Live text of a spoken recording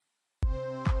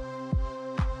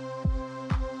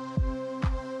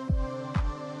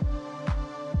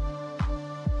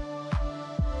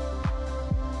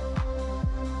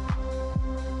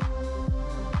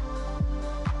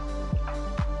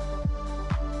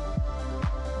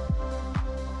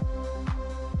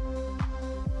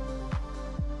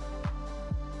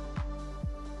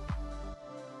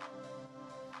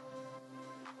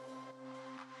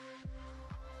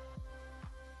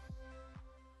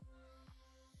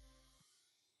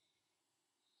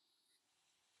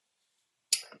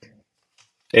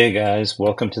Hey guys,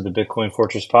 welcome to the Bitcoin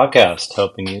Fortress podcast,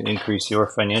 helping you increase your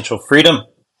financial freedom.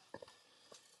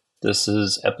 This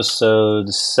is episode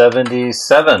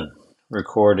 77,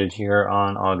 recorded here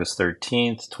on August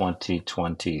 13th,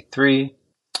 2023.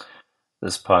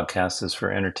 This podcast is for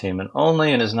entertainment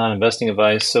only and is not investing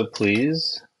advice, so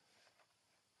please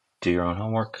do your own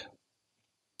homework.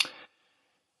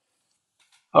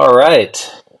 All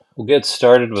right, we'll get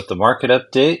started with the market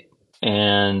update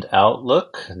and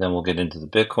outlook. Then we'll get into the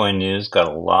Bitcoin news. Got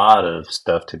a lot of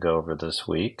stuff to go over this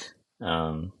week.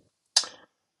 I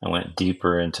went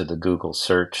deeper into the Google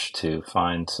search to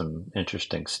find some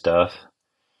interesting stuff.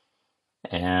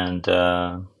 And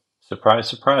surprise,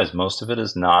 surprise, most of it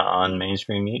is not on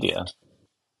mainstream media,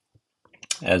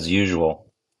 as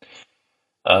usual.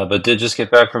 But did just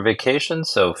get back from vacation,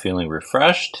 so feeling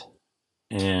refreshed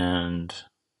and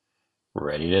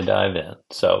ready to dive in.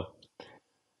 So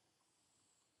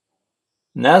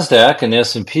NASDAQ and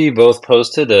S&P both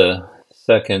posted a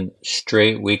second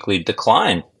straight weekly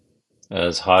decline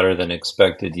as hotter than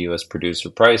expected U.S. producer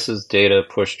prices data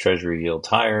pushed Treasury yields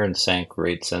higher and sank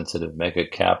rate-sensitive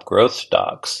mega-cap growth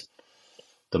stocks.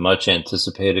 The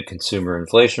much-anticipated consumer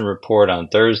inflation report on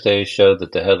Thursday showed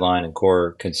that the headline and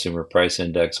core consumer price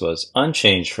index was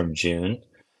unchanged from June,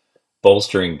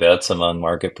 bolstering bets among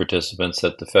market participants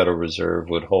that the Federal Reserve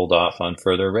would hold off on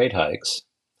further rate hikes.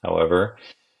 However,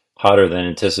 hotter than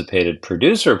anticipated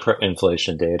producer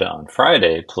inflation data on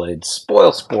Friday played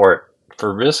spoilsport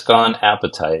for risk-on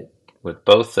appetite, with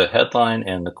both the headline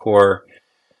and the core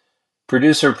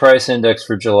producer price index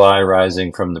for July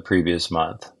rising from the previous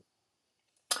month.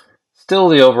 Still,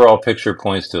 the overall picture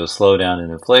points to a slowdown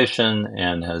in inflation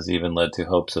and has even led to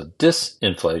hopes of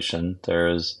disinflation. There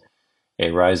is a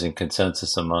rising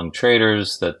consensus among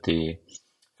traders that the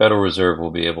Federal Reserve will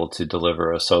be able to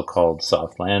deliver a so-called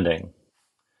soft landing.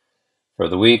 For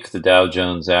the week, the Dow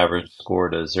Jones average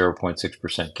scored a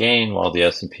 0.6% gain, while the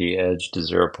S&P edged to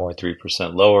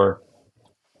 0.3% lower,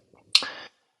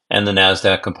 and the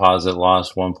Nasdaq Composite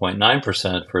lost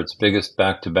 1.9% for its biggest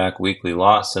back-to-back weekly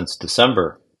loss since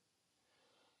December.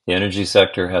 The energy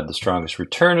sector had the strongest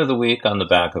return of the week on the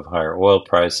back of higher oil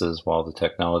prices, while the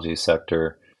technology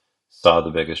sector saw the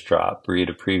biggest drop. Read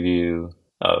a preview.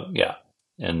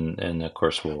 And of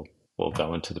course we'll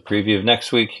go into the preview of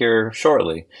next week here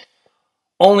shortly.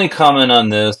 Only comment on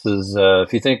this is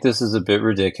if you think this is a bit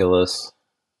ridiculous,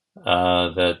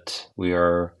 that we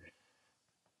are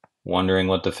wondering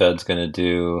what the Fed's going to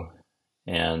do,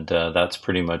 and that's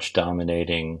pretty much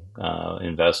dominating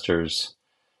investors'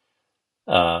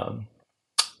 mind.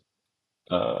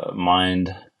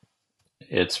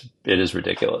 It is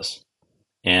ridiculous,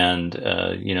 and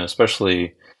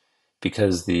especially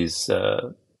because these. I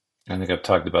think I've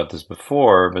talked about this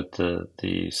before, but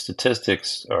the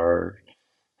statistics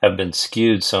have been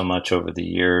skewed so much over the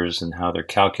years and how they're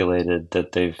calculated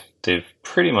that they've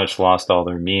pretty much lost all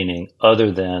their meaning,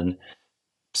 other than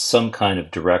some kind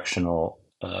of directional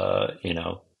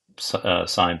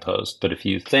signpost. But if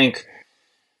you think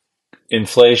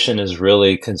inflation is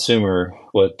really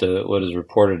what is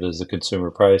reported as the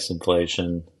consumer price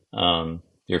inflation,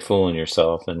 you're fooling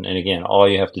yourself. And again, all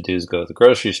you have to do is go to the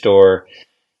grocery store,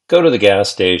 go to the gas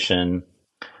station,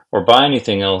 or buy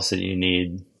anything else that you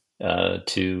need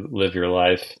to live your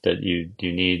life that you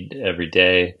need every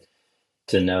day,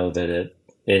 to know that it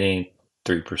ain't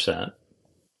 3%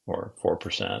 or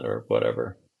 4% or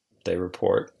whatever they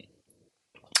report.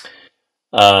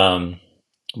 But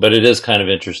it is kind of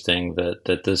interesting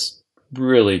that this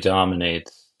really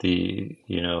dominates the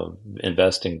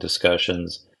investing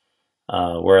discussions,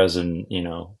 whereas in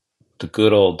the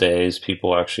good old days,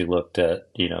 people actually looked at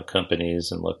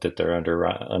companies and looked at their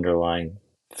underlying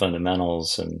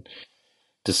fundamentals and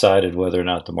decided whether or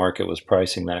not the market was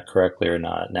pricing that correctly or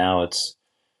not. Now it's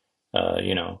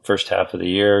first half of the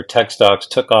year, tech stocks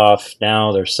took off.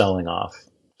 Now they're selling off.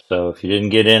 So if you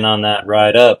didn't get in on that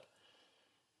ride up,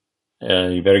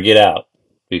 you better get out,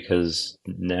 because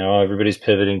now everybody's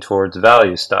pivoting towards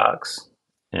value stocks,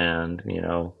 and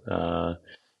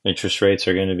interest rates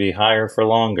are going to be higher for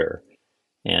longer,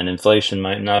 and inflation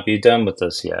might not be done with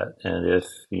us yet. And if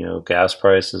gas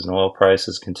prices and oil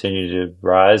prices continue to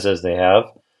rise as they have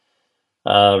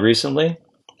recently,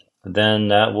 then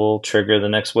that will trigger the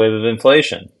next wave of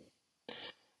inflation.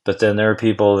 But then there are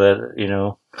people that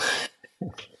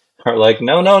are like,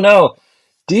 no,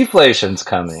 deflation's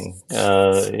coming.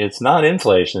 It's not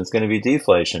inflation; it's going to be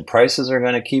deflation. Prices are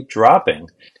going to keep dropping.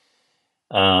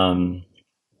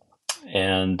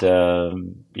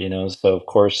 So of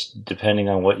course, depending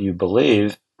on what you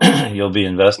believe, you'll be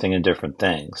investing in different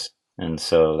things. And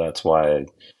so that's why I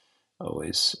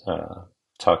always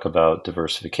talk about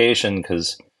diversification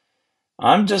because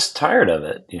I'm just tired of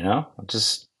it,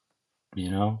 Just,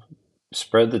 you know,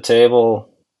 spread the table.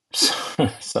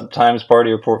 Sometimes part of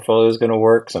your portfolio is going to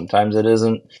work, sometimes it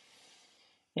isn't,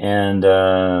 and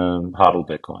hodl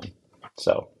Bitcoin.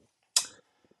 So,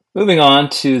 moving on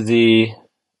to the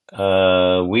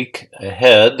week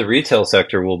ahead, the retail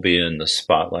sector will be in the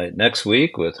spotlight next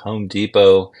week with Home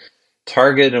Depot,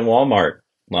 Target, and Walmart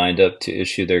lined up to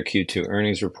issue their Q2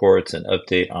 earnings reports and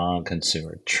update on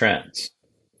consumer trends.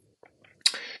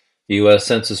 The U.S.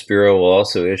 Census Bureau will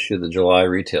also issue the July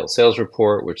retail sales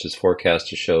report, which is forecast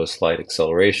to show a slight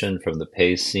acceleration from the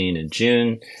pace seen in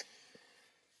June.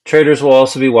 Traders will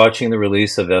also be watching the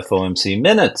release of FOMC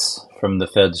minutes from the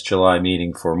Fed's July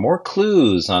meeting for more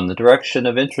clues on the direction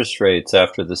of interest rates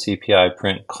after the CPI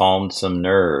print calmed some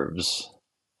nerves.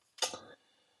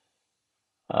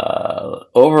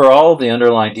 Overall, the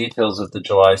underlying details of the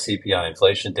July CPI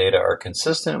inflation data are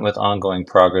consistent with ongoing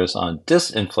progress on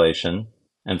disinflation.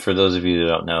 And for those of you who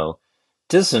don't know,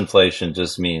 disinflation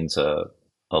just means a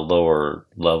lower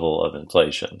level of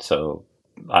inflation. So,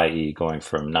 i.e., going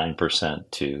from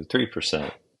 9% to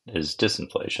 3% is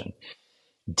disinflation.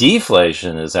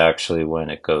 Deflation is actually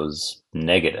when it goes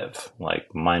negative, like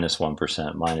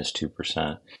 -1%,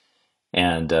 -2%.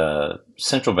 And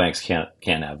central banks can't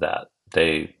have that.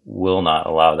 They will not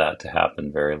allow that to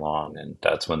happen very long, and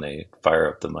that's when they fire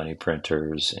up the money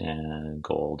printers and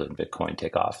gold and Bitcoin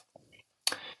take off.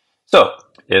 So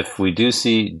if we do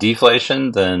see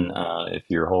deflation, then if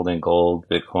you're holding gold,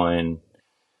 Bitcoin,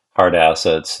 hard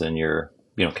assets, then you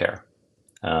don't care.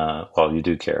 Well, you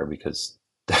do care because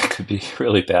that could be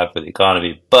really bad for the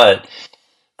economy, but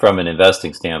from an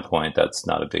investing standpoint, that's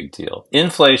not a big deal.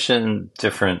 Inflation,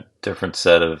 different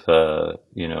set of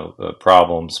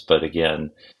problems, but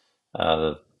again,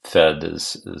 the Fed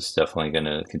is definitely going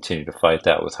to continue to fight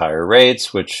that with higher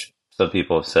rates, which some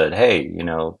people have said, hey,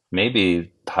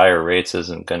 maybe higher rates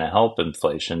isn't going to help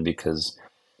inflation because,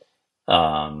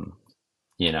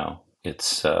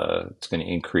 it's going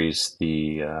to increase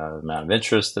the amount of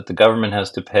interest that the government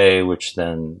has to pay, which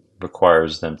then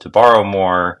requires them to borrow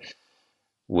more,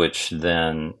 which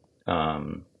then,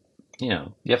 you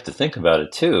have to think about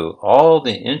it too. All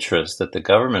the interest that the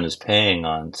government is paying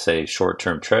on, say,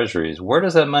 short-term treasuries, where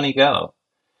does that money go?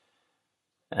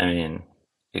 I mean,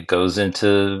 it goes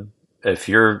into, if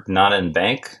you're not in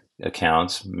bank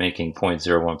accounts making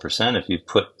 0.01%, if you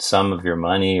put some of your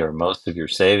money or most of your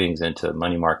savings into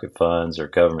money market funds or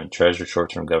government treasury,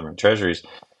 short-term government treasuries,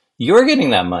 you're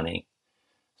getting that money.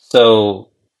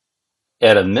 So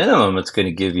at a minimum, it's going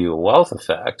to give you a wealth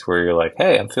effect where you're like,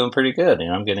 hey, I'm feeling pretty good.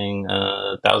 I'm getting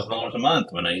 $1,000 a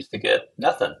month when I used to get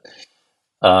nothing,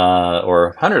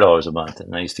 or $100 a month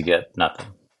and I used to get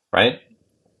nothing, right?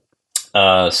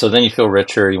 So then you feel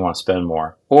richer, you want to spend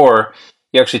more, or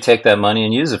you actually take that money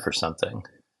and use it for something,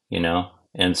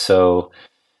 And so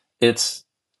it's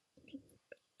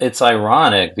it's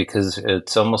ironic because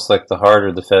it's almost like the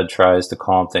harder the Fed tries to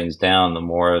calm things down, the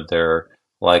more they're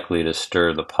likely to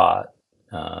stir the pot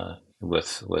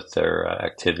with their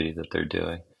activity that they're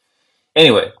doing.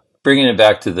 Anyway, bringing it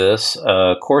back to this,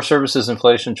 core services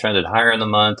inflation trended higher in the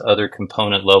month. Other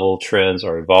component level trends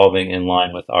are evolving in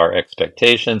line with our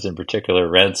expectations. In particular,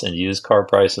 rents and used car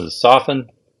prices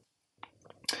softened.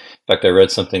 In fact, I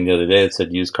read something the other day that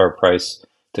said used car price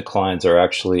declines are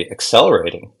actually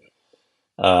accelerating,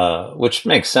 which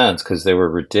makes sense because they were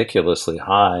ridiculously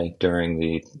high during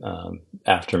the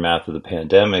aftermath of the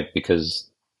pandemic because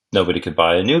nobody could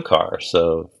buy a new car.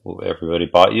 So everybody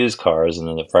bought used cars and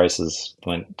then the prices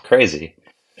went crazy.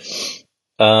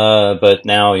 But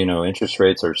now, interest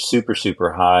rates are super,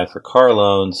 super high for car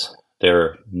loans.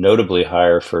 They're notably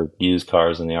higher for used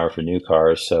cars than they are for new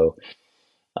cars. So,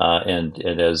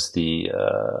 and as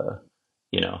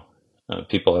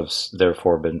people have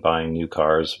therefore been buying new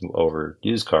cars over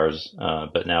used cars,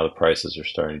 but now the prices are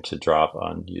starting to drop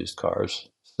on used cars.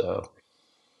 So,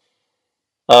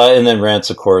 and then rents,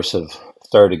 of course, have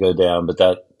started to go down, but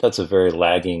that's a very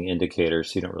lagging indicator,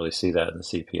 so you don't really see that in the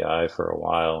CPI for a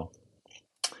while.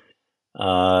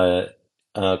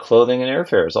 Clothing and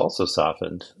airfare has also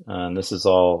softened. And this is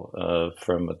all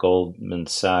from a Goldman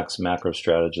Sachs macro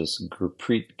strategist,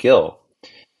 Gurpreet Gill.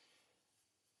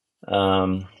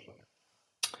 So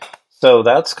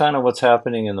that's kind of what's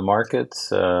happening in the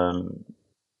markets. We're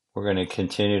going to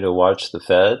continue to watch the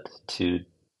Fed to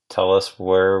tell us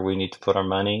where we need to put our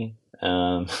money.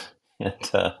 And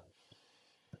man,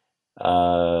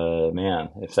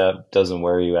 if that doesn't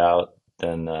wear you out,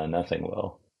 then nothing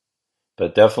will.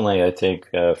 But definitely, I think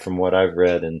from what I've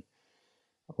read in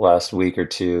the last week or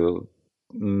two,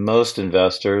 most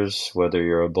investors, whether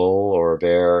you're a bull or a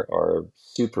bear, are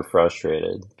super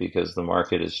frustrated because the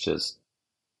market is just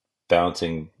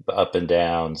bouncing up and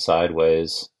down,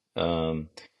 sideways. Um,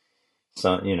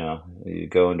 so, you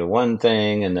go into one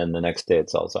thing and then the next day it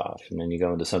sells off. And then you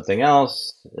go into something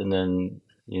else and then,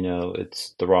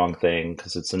 it's the wrong thing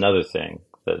because it's another thing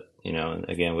that, and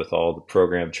again, with all the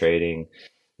program trading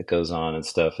that goes on and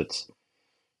stuff, it's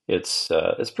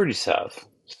pretty tough.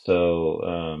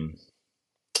 So,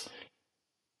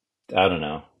 I don't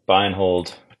know. Buy and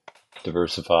hold,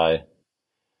 diversify,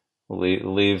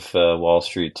 leave Wall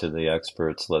Street to the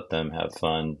experts, let them have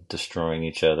fun destroying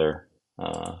each other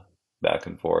uh, back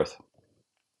and forth.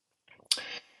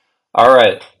 All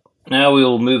right. Now we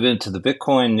will move into the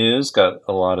Bitcoin news. Got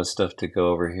a lot of stuff to go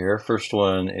over here. First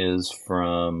one is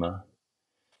from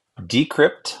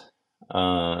Decrypt.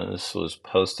 This was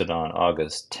posted on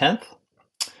August 10th.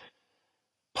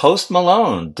 Post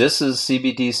Malone disses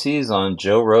CBDCs on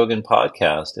Joe Rogan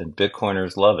podcast, and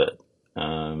Bitcoiners love it.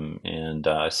 And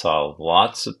I saw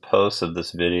lots of posts of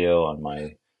this video on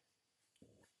my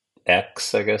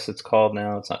X, I guess it's called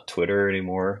now. It's not Twitter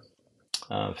anymore,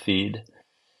 feed.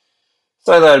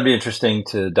 So I thought it'd be interesting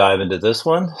to dive into this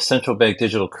one. Central bank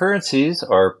digital currencies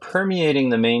are permeating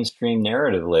the mainstream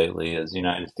narrative lately as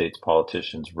United States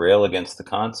politicians rail against the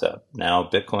concept. Now,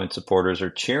 Bitcoin supporters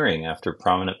are cheering after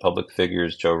prominent public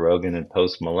figures Joe Rogan and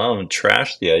Post Malone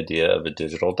trashed the idea of a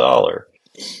digital dollar.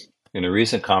 In a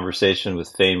recent conversation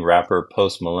with famed rapper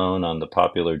Post Malone on the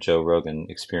popular Joe Rogan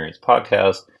Experience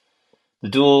podcast,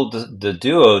 the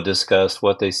duo discussed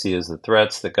what they see as the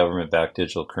threats that government-backed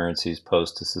digital currencies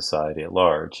pose to society at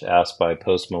large. Asked by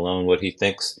Post Malone what he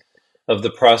thinks of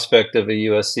the prospect of a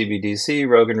US CBDC,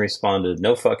 Rogan responded,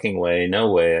 "No fucking way,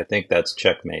 no way. I think that's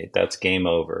checkmate. That's game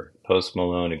over." Post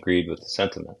Malone agreed with the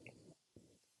sentiment.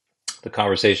 The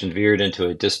conversation veered into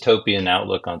a dystopian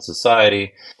outlook on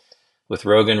society, with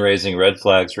Rogan raising red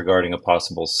flags regarding a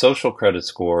possible social credit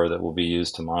score that will be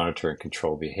used to monitor and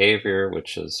control behavior,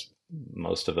 which, as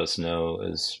most of us know,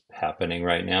 is happening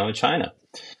right now in China.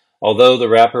 Although the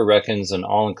rapper reckons an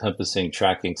all-encompassing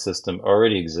tracking system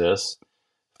already exists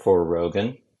for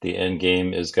Rogan, the end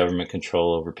game is government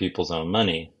control over people's own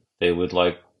money. They would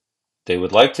like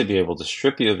to be able to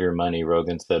strip you of your money,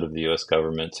 Rogan said of the US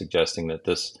government, suggesting that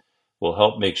this will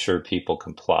help make sure people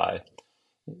comply.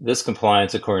 This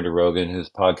compliance, according to Rogan, whose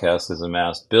podcast has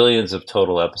amassed billions of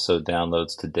total episode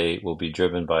downloads to date, will be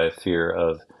driven by a fear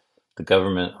of the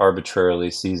government arbitrarily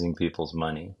seizing people's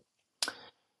money.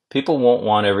 People won't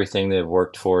want everything they've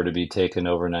worked for to be taken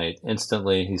overnight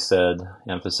instantly, he said,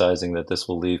 emphasizing that this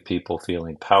will leave people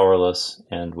feeling powerless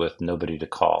and with nobody to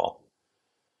call.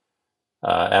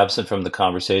 Absent from the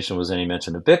conversation was any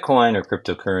mention of Bitcoin or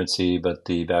cryptocurrency, but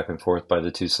the back and forth by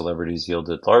the two celebrities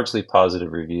yielded largely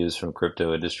positive reviews from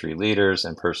crypto industry leaders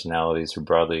and personalities who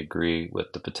broadly agree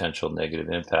with the potential negative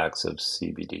impacts of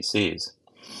CBDCs.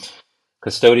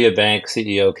 Custodia Bank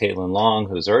CEO Caitlin Long,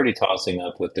 who is already tossing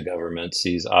up with the government,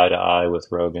 sees eye to eye with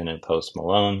Rogan and Post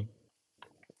Malone.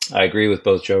 "I agree with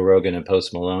both Joe Rogan and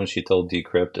Post Malone," she told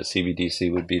Decrypt. "A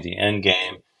CBDC would be the end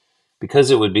game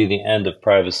because it would be the end of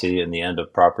privacy and the end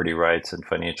of property rights and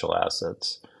financial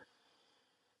assets."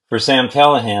 For Sam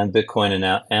Callahan,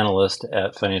 Bitcoin analyst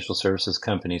at financial services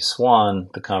company Swan,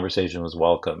 the conversation was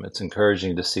welcome. "It's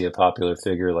encouraging to see a popular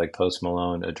figure like Post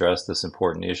Malone address this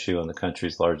important issue on the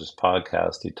country's largest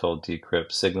podcast," he told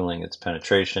Decrypt, signaling its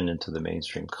penetration into the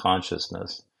mainstream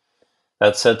consciousness.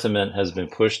 That sentiment has been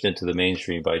pushed into the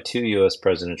mainstream by two U.S.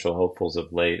 presidential hopefuls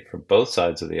of late from both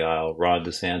sides of the aisle, Ron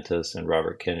DeSantis and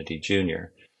Robert Kennedy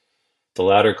Jr. The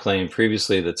latter claimed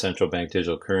previously that central bank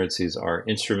digital currencies are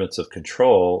instruments of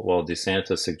control, while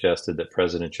DeSantis suggested that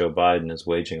President Joe Biden is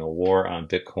waging a war on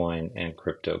Bitcoin and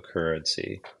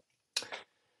cryptocurrency.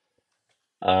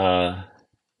 Yeah,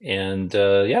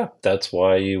 that's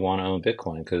why you want to own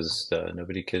Bitcoin, because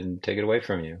nobody can take it away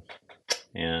from you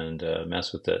and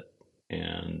mess with it.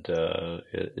 And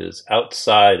it is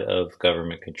outside of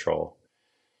government control.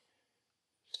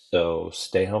 So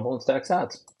stay humble and stack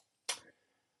sats.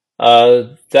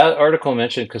 That article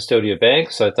mentioned Custodia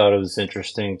Bank, so I thought it was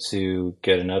interesting to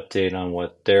get an update on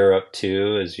what they're up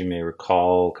to. As you may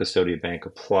recall, Custodia Bank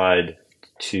applied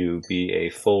to be a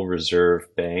full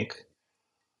reserve bank,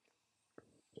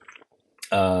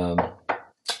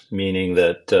 meaning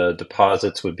that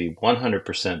deposits would be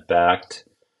 100% backed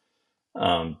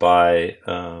by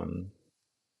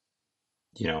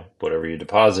whatever you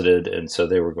deposited, and so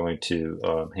they were going to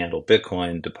handle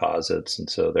Bitcoin deposits, and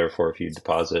so therefore if you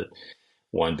deposit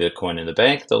one Bitcoin in the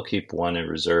bank, they'll keep one in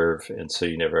reserve, and so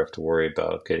you never have to worry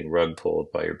about getting rug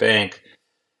pulled by your bank.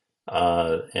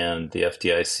 and the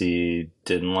FDIC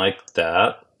didn't like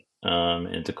that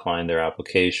and declined their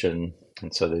application,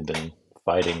 and so they've been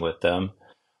fighting with them.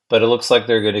 But it looks like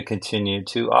they're going to continue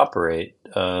to operate.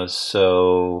 Because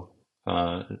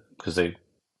they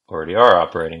already are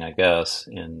operating, I guess,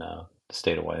 in the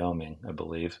state of Wyoming, I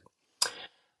believe.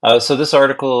 So this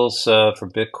article's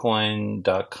from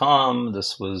Bitcoin.com.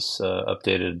 This was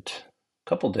updated a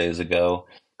couple days ago.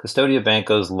 Custodia Bank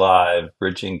goes live,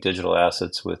 bridging digital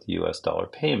assets with US dollar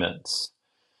payments.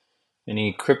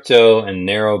 Many crypto and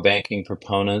narrow banking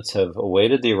proponents have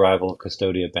awaited the arrival of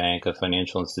Custodia Bank, a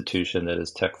financial institution that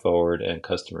is tech forward and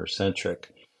customer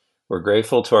centric. We're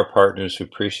grateful to our partners who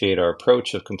appreciate our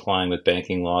approach of complying with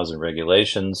banking laws and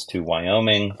regulations, to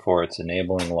Wyoming for its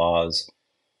enabling laws,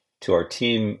 to our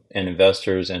team and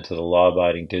investors, and to the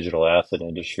law-abiding digital asset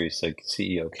industry, said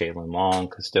CEO Caitlin Long.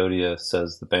 Custodia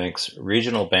says the bank's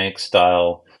regional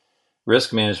bank-style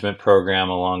risk management program,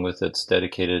 along with its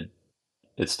dedication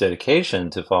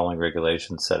to following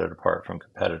regulations, set it apart from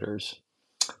competitors.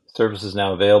 Services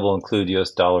now available include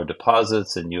U.S. dollar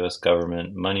deposits and U.S.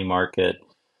 government money market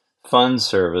fund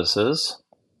services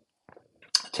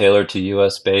tailored to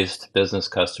U.S.-based business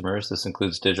customers. This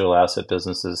includes digital asset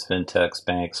businesses, fintechs,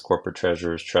 banks, corporate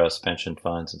treasurers, trusts, pension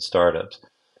funds, and startups.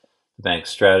 The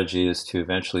bank's strategy is to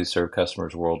eventually serve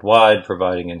customers worldwide,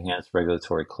 providing enhanced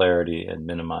regulatory clarity and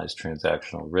minimized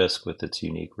transactional risk with its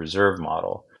unique reserve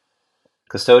model.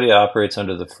 Custodia operates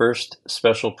under the First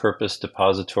Special Purpose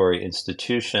Depository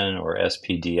Institution, or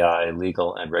SPDI,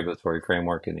 legal and regulatory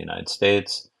framework in the United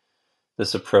States.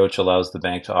 This approach allows the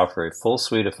bank to offer a full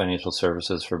suite of financial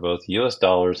services for both U.S.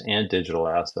 dollars and digital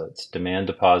assets. Demand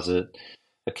deposit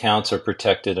accounts are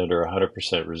protected under a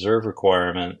 100% reserve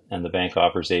requirement, and the bank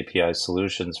offers API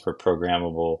solutions for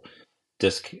programmable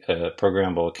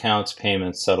accounts,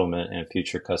 payments, settlement, and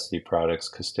future custody products,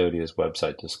 Custodia's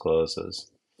website discloses.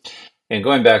 And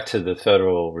going back to the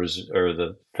Federal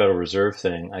Reserve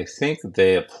thing, I think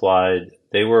they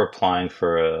were applying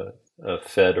for a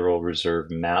Federal Reserve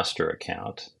master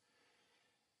account.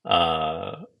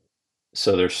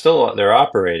 So they're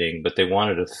operating, but they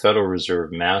wanted a Federal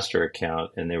Reserve master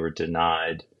account, and they were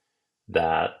denied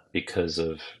that because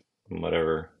of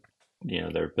whatever,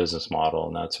 their business model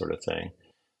and that sort of thing.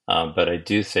 But I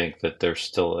do think that they're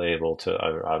still able to,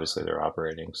 obviously they're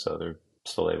operating, so they're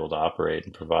still able to operate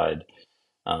and provide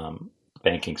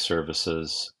banking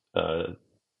services, along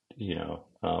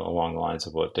the lines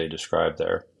of what they described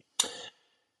there.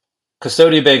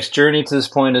 Custodia Bank's journey to this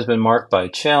point has been marked by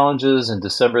challenges. In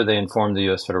December, they informed the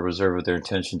U.S. Federal Reserve of their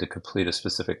intention to complete a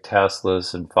specific task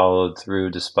list and followed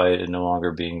through despite it no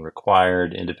longer being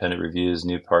required. Independent reviews,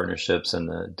 new partnerships, and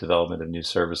the development of new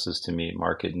services to meet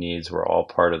market needs were all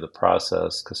part of the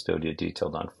process, Custodia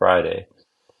detailed on Friday.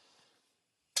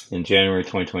 In January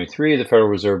 2023, the Federal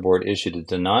Reserve Board issued a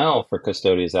denial for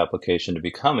Custodia's application to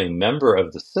become a member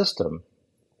of the system,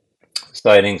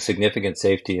 citing significant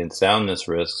safety and soundness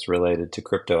risks related to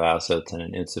crypto assets and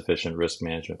an insufficient risk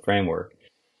management framework.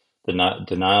 The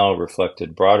denial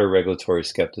reflected broader regulatory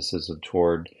skepticism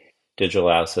toward digital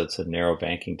assets and narrow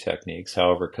banking techniques.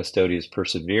 However, Custodia's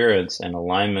perseverance and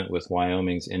alignment with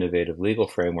Wyoming's innovative legal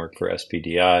framework for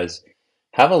SPDIs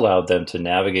have allowed them to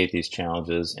navigate these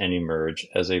challenges and emerge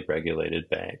as a regulated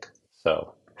bank.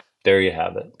 So there you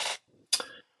have it.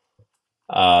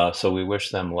 So we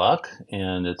wish them luck,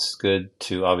 and it's good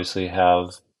to obviously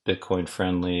have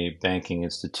Bitcoin-friendly banking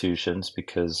institutions,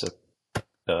 because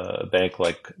a bank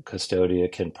like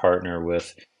Custodia can partner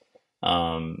with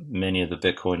many of the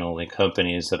Bitcoin-only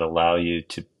companies that allow you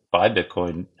to buy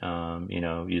Bitcoin,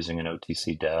 using an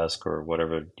OTC desk or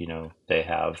whatever, they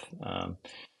have,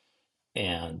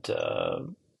 and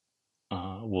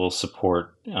will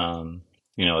support,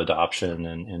 adoption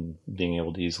and being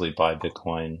able to easily buy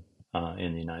Bitcoin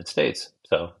in the United States.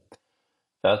 So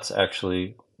that's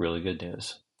actually really good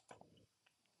news.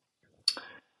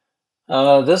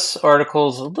 This article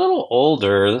is a little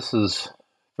older. This is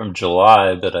from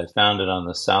July, but I found it on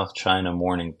the South China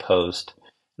Morning Post.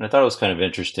 And I thought it was kind of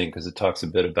interesting because it talks a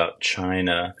bit about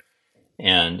China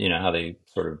and, how they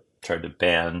sort of tried to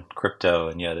ban crypto,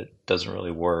 and yet it doesn't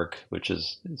really work,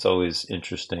 it's always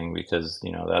interesting because,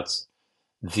 that's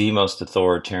the most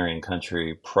authoritarian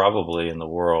country probably in the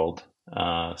world,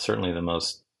 certainly the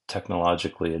most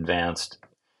technologically advanced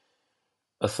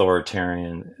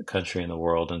authoritarian country in the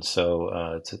world. And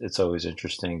so it's always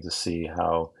interesting to see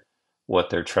how what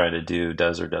they're trying to do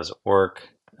does or doesn't work.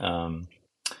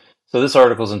 So this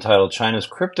article is entitled "China's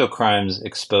Crypto Crimes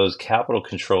Expose Capital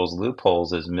Controls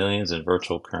Loopholes as Millions in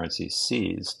Virtual Currency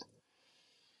Seized."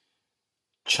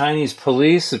 Chinese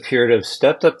police appear to have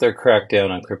stepped up their crackdown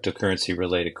on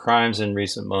cryptocurrency-related crimes in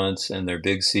recent months, and their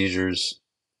big seizures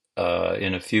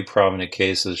in a few prominent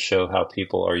cases show how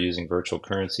people are using virtual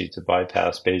currency to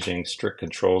bypass Beijing's strict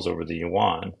controls over the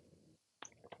yuan.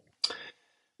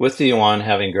 With the yuan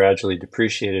having gradually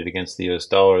depreciated against the US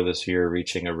dollar this year,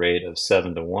 reaching a rate of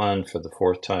 7 to 1 for the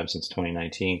fourth time since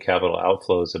 2019, capital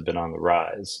outflows have been on the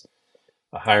rise.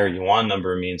 A higher yuan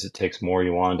number means it takes more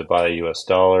yuan to buy a US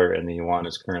dollar, and the yuan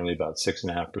is currently about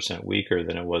 6.5% weaker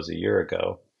than it was a year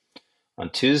ago. On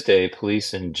Tuesday,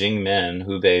 police in Jingmen,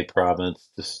 Hubei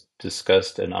province,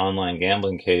 discussed an online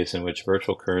gambling case in which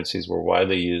virtual currencies were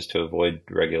widely used to avoid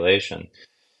regulation.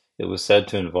 It was said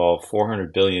to involve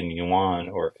 400 billion yuan,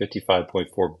 or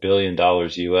 $55.4 billion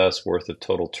US worth of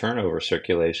total turnover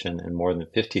circulation, and more than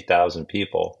 50,000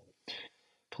 people.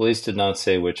 Police did not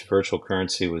say which virtual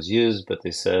currency was used, but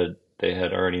they said they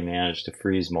had already managed to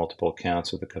freeze multiple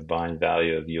accounts with a combined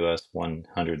value of US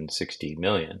 160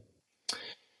 million.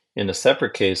 In a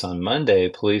separate case on Monday,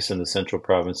 police in the central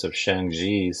province of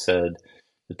Shanxi said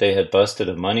that they had busted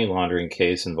a money laundering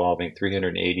case involving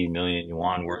 380 million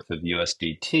yuan worth of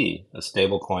USDT, a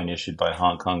stablecoin issued by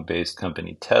Hong Kong-based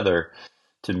company Tether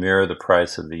to mirror the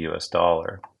price of the US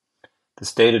dollar. The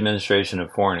State Administration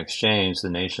of Foreign Exchange, the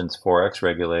nation's forex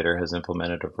regulator, has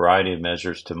implemented a variety of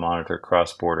measures to monitor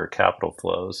cross-border capital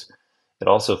flows. It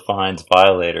also fines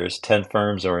violators. 10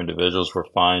 firms or individuals were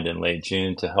fined in late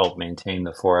June to help maintain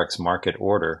the forex market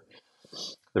order.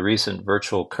 The recent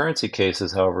virtual currency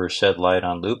cases, however, shed light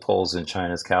on loopholes in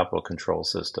China's capital control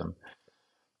system.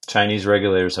 Chinese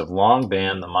regulators have long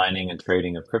banned the mining and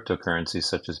trading of cryptocurrencies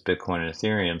such as Bitcoin and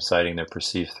Ethereum, citing their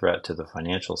perceived threat to the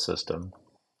financial system.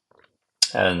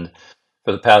 And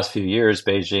for the past few years,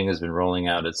 Beijing has been rolling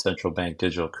out its central bank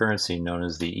digital currency known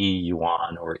as the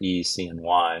e-yuan, or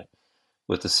e-CNY,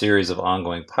 with a series of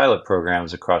ongoing pilot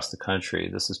programs across the country.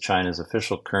 This is China's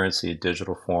official currency in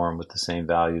digital form with the same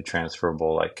value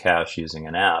transferable like cash using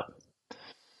an app.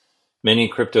 Many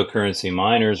cryptocurrency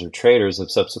miners or traders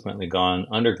have subsequently gone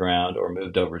underground or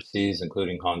moved overseas,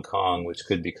 including Hong Kong, which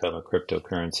could become a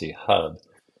cryptocurrency hub.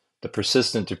 The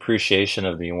persistent depreciation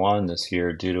of the yuan this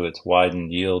year due to its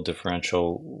widened yield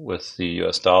differential with the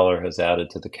US dollar has added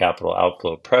to the capital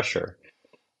outflow pressure.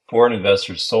 Foreign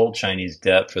investors sold Chinese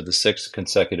debt for the sixth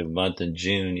consecutive month in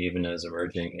June, even as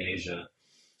emerging Asia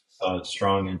saw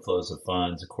strong inflows of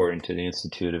funds, according to the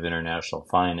Institute of International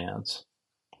Finance.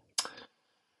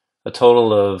 A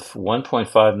total of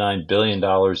 $1.59 billion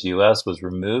US was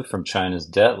removed from China's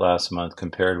debt last month,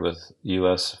 compared with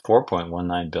US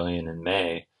 $4.19 billion in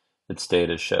May, its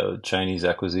data showed. Chinese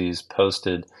equities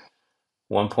posted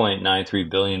 $1.93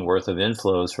 billion worth of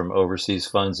inflows from overseas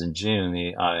funds in June,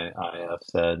 the IIF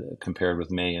said, compared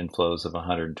with May inflows of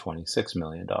 $126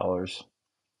 million.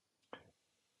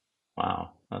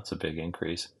 Wow, that's a big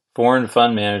increase. Foreign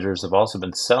fund managers have also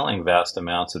been selling vast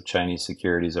amounts of Chinese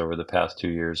securities over the past 2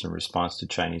 years in response to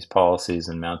Chinese policies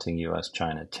and mounting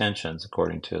US-China tensions,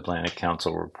 according to Atlantic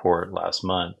Council report last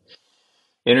month.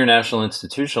 International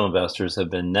institutional investors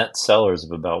have been net sellers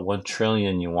of about 1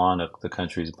 trillion yuan of the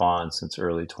country's bonds since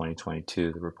early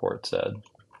 2022, the report said.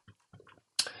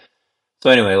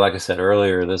 So anyway, like I said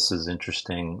earlier, this is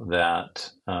interesting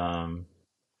that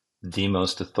the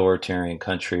most authoritarian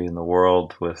country in the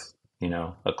world with,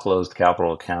 a closed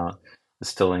capital account is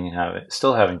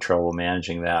still having trouble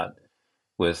managing that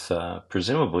with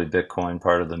presumably Bitcoin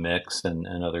part of the mix and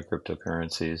other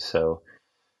cryptocurrencies. So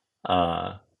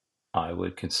I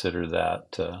would consider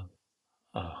that a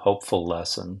hopeful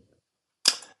lesson.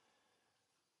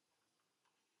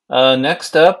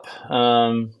 Next up,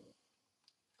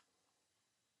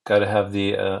 got to have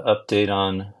the update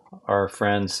on our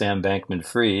friend Sam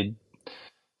Bankman-Fried.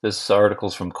 This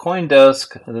article's from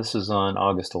CoinDesk. This is on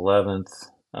August 11th,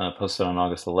 posted on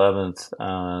August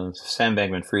 11th. Sam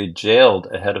Bankman-Fried jailed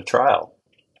ahead of trial.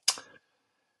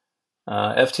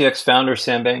 FTX founder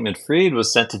Sam Bankman-Fried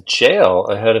was sent to jail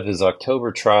ahead of his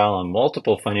October trial on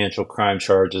multiple financial crime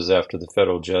charges after a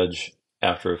federal judge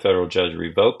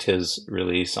revoked his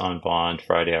release on bond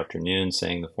Friday afternoon,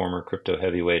 saying the former crypto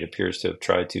heavyweight appears to have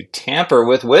tried to tamper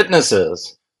with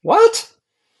witnesses. What?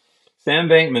 Sam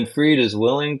Bankman-Fried is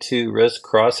willing to risk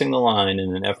crossing the line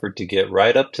in an effort to get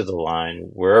right up to the line,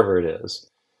 wherever it is,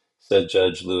 said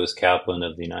Judge Lewis Kaplan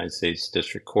of the United States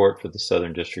District Court for the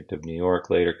Southern District of New York,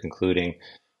 later concluding,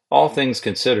 "All things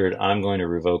considered, I'm going to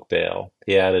revoke bail."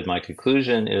 He added, "My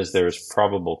conclusion is there is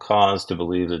probable cause to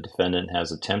believe the defendant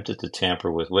has attempted to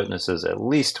tamper with witnesses at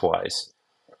least twice.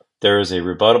 There is a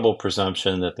rebuttable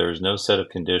presumption that there is no set of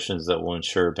conditions that will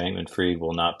ensure Bankman-Fried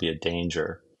will not be a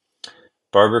danger."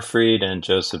 Barbara Fried and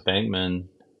Joseph Bankman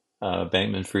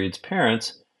Bankman-Fried's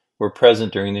parents, were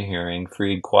present during the hearing.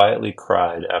 Fried quietly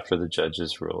cried after the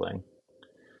judge's ruling.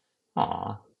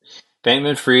 Aww.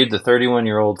 Bankman-Fried, the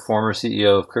 31-year-old former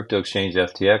CEO of crypto exchange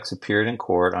FTX, appeared in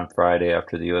court on Friday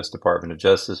after the U.S. Department of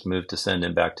Justice moved to send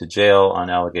him back to jail on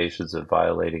allegations of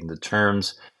violating the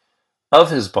terms of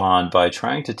his bond by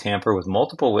trying to tamper with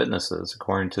multiple witnesses.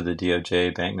 According to the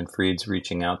DOJ, Bankman-Fried's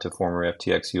reaching out to former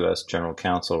FTX U.S. General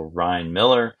Counsel Ryan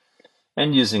Miller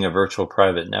and using a virtual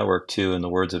private network to, in the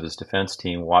words of his defense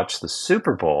team, watch the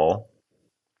Super Bowl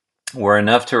were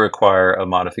enough to require a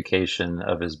modification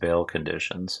of his bail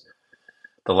conditions.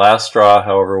 The last straw,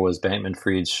 however, was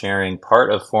Bankman-Fried's sharing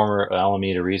part of former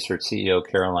Alameda Research CEO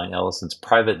Caroline Ellison's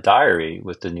private diary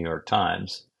with the New York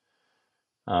Times.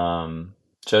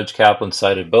 Judge Kaplan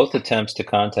cited both attempts to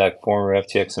contact former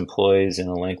FTX employees in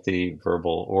a lengthy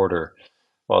verbal order.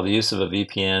 While the use of a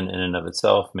VPN in and of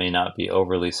itself may not be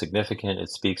overly significant,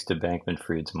 it speaks to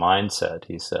Bankman-Fried's mindset,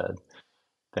 he said.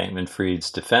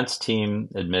 Bankman-Fried's defense team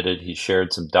admitted he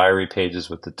shared some diary pages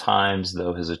with the Times,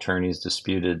 though his attorneys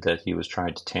disputed that he was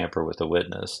trying to tamper with a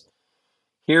witness.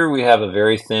 Here we have a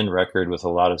very thin record with a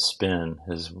lot of spin,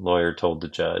 his lawyer told the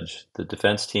judge. The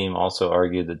defense team also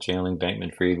argued that jailing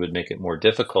Bankman-Fried would make it more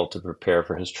difficult to prepare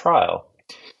for his trial.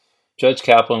 Judge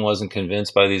Kaplan wasn't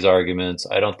convinced by these arguments.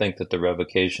 I don't think that the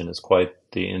revocation is quite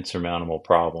the insurmountable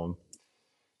problem.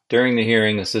 During the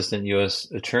hearing, Assistant U.S.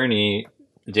 Attorney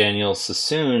Daniel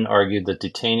Sassoon argued that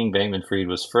detaining Bankman-Fried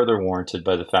was further warranted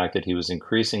by the fact that he was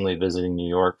increasingly visiting New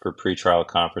York for pretrial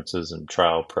conferences and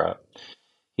trial prep.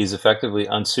 He's effectively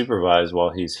unsupervised while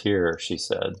he's here, she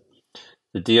said.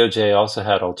 The DOJ also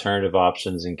had alternative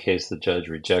options in case the judge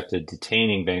rejected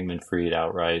detaining Bankman-Fried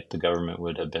outright. The government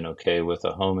would have been okay with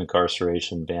a home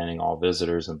incarceration, banning all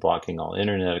visitors and blocking all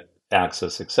internet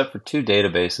access except for two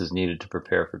databases needed to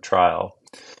prepare for trial.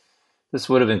 This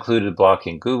would have included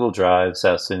blocking Google Drive,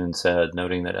 Sassoon said,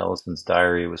 noting that Ellison's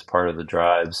diary was part of the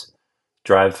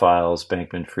drive files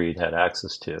Bankman-Fried had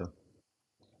access to.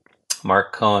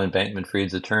 Mark Cohen,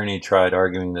 Bankman-Fried's attorney, tried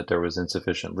arguing that there was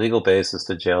insufficient legal basis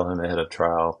to jail him ahead of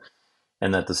trial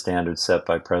and that the standards set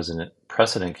by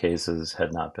precedent cases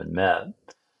had not been met.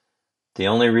 The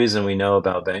only reason we know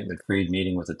about Bankman-Fried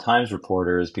meeting with a Times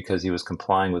reporter is because he was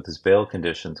complying with his bail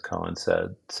conditions, Cohen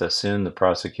said. Sassoon, the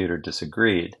prosecutor,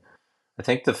 disagreed. I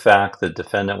think the fact the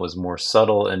defendant was more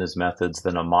subtle in his methods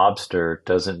than a mobster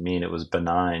doesn't mean it was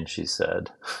benign, she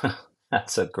said.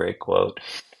 That's a great quote.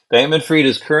 Bankman-Fried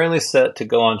is currently set to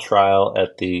go on trial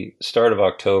at the start of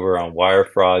October on wire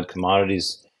fraud,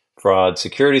 commodities fraud,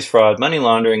 securities fraud, money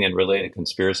laundering, and related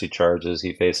conspiracy charges.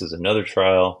 He faces another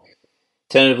trial,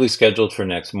 tentatively scheduled for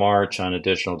next March, on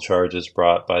additional charges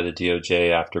brought by the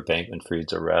DOJ after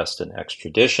Bankman-Fried's arrest and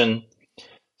extradition.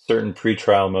 Certain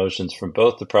pretrial motions from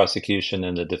both the prosecution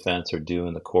and the defense are due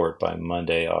in the court by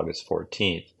Monday, August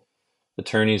 14th.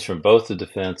 Attorneys from both the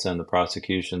defense and the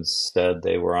prosecution said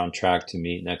they were on track to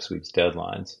meet next week's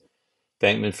deadlines.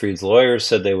 Bankman-Fried's lawyers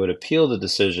said they would appeal the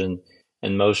decision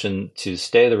and motion to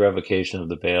stay the revocation of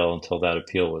the bail until that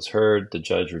appeal was heard. The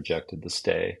judge rejected the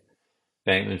stay.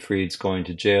 Bankman-Fried's going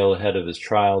to jail ahead of his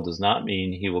trial does not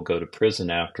mean he will go to prison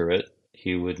after it.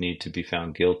 He would need to be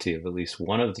found guilty of at least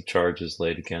one of the charges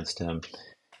laid against him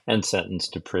and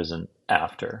sentenced to prison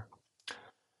after.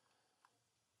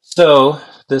 So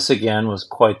this again was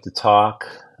quite the talk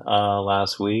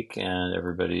last week, and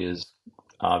everybody is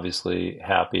obviously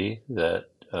happy that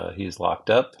he's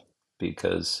locked up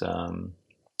because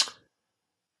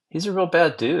he's a real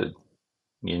bad dude,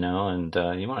 you know, and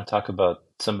you want to talk about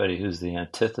somebody who's the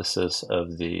antithesis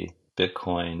of the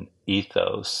Bitcoin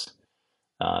ethos.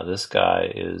 This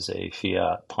guy is a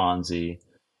fiat Ponzi,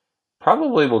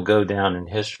 probably will go down in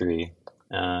history,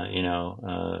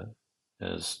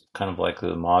 as kind of like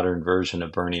the modern version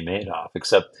of Bernie Madoff,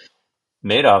 except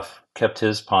Madoff kept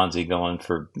his Ponzi going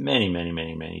for many, many,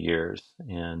 many, many years.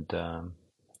 And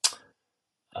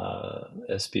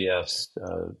SBF's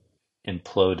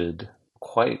imploded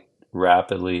quite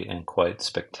rapidly and quite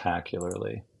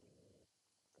spectacularly.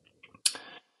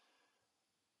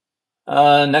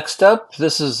 Next up,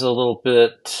 this is a little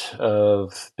bit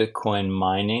of Bitcoin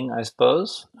mining, I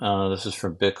suppose. This is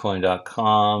from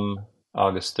Bitcoin.com,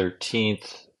 August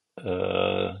 13th.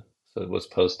 So it was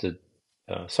posted,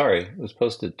 it was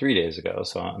posted 3 days ago,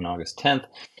 so on August 10th.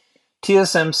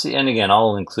 TSMC, and again,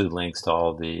 I'll include links to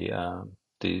all the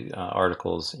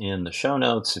articles in the show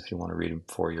notes if you want to read them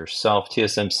for yourself.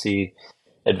 TSMC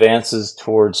advances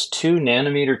towards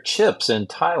 2-nanometer chips in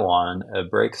Taiwan, a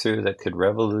breakthrough that could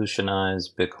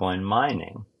revolutionize Bitcoin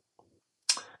mining.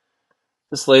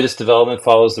 This latest development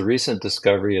follows the recent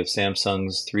discovery of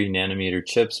Samsung's 3 nanometer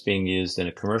chips being used in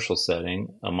a commercial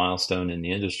setting, a milestone in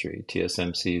the industry.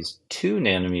 TSMC's 2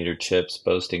 nanometer chips,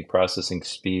 boasting processing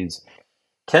speeds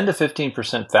 10 to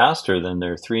 15% faster than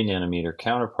their 3 nanometer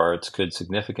counterparts, could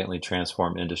significantly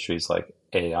transform industries like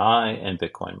AI and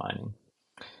Bitcoin mining.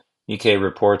 Nikkei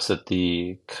reports that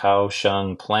the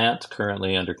Kaohsiung plant,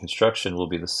 currently under construction, will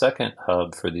be the second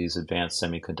hub for these advanced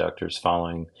semiconductors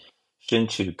following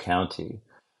Hsinchu County.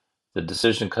 The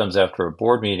decision comes after a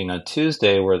board meeting on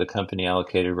Tuesday where the company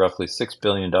allocated roughly $6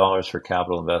 billion for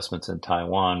capital investments in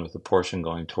Taiwan, with a portion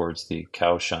going towards the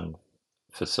Kaohsiung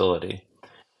facility.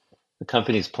 The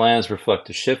company's plans reflect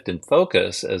a shift in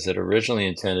focus, as it originally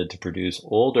intended to produce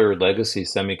older legacy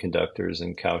semiconductors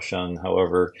in Kaohsiung.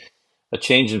 However, a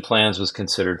change in plans was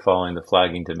considered following the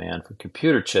flagging demand for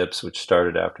computer chips, which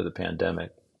started after the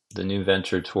pandemic. The new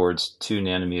venture towards 2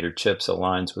 nanometer chips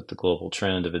aligns with the global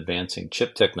trend of advancing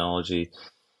chip technology,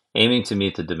 aiming to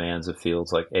meet the demands of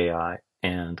fields like AI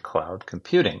and cloud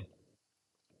computing.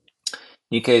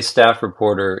 Nikkei staff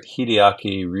reporter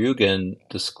Hideaki Ryugen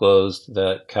disclosed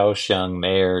that Kaohsiung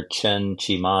Mayor Chen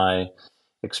Chi-mai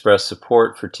expressed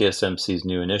support for TSMC's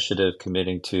new initiative,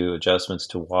 committing to adjustments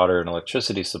to water and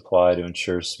electricity supply to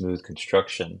ensure smooth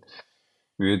construction.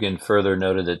 Ryugen further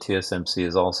noted that TSMC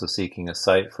is also seeking a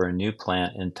site for a new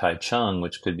plant in Taichung,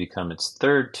 which could become its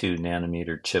third 2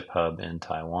 nanometer chip hub in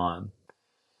Taiwan.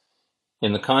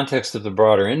 In the context of the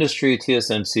broader industry,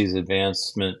 TSMC's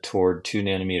advancement toward 2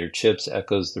 nanometer chips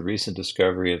echoes the recent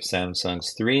discovery of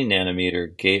Samsung's 3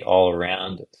 nanometer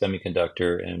gate-all-around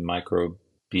semiconductor and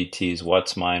MicroBT's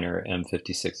WhatsMiner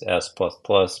M56S++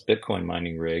 Bitcoin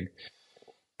mining rig.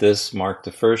 This marked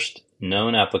the first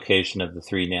known application of the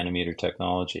 3 nanometer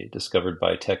technology, discovered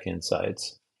by Tech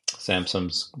Insights.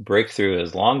 Samsung's breakthrough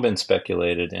has long been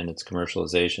speculated, and its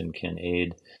commercialization can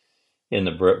aid in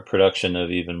the production of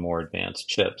even more advanced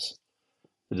chips.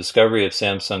 The discovery of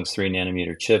Samsung's 3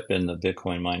 nanometer chip in the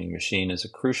Bitcoin mining machine is a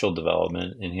crucial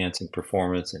development, enhancing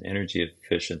performance and energy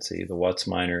efficiency. The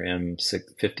WhatsMiner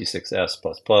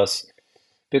M56S++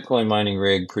 Bitcoin mining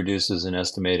rig produces an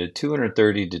estimated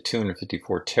 230 to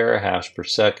 254 terahash per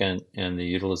second, and the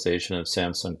utilization of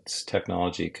Samsung's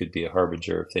technology could be a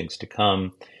harbinger of things to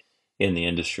come in the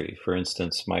industry. For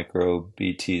instance,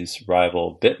 MicroBT's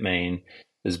rival Bitmain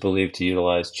is believed to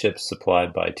utilize chips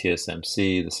supplied by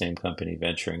TSMC, the same company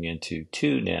venturing into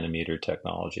 2 nanometer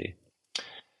technology.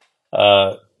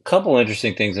 A couple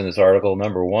interesting things in this article.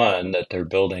 Number one, that they're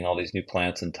building all these new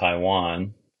plants in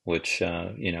Taiwan, which,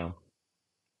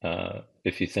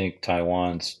 if you think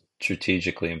Taiwan's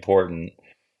strategically important,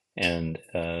 and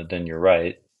then you're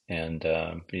right. And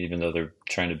even though they're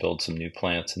trying to build some new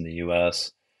plants in the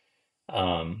U.S.,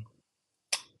 um,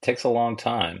 it takes a long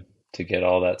time to get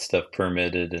all that stuff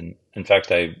permitted. And in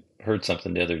fact, I heard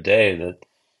something the other day that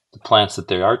the plants that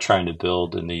they are trying to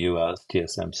build in the U.S.,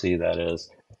 TSMC that is,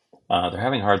 they're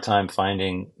having a hard time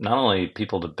finding not only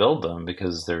people to build them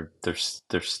because they're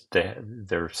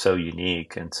so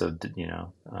unique and so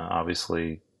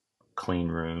obviously clean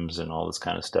rooms and all this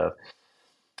kind of stuff,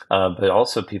 but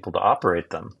also people to operate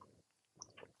them.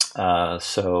 We'll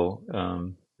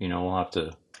have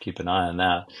to keep an eye on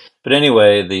that. But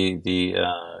anyway, the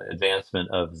advancement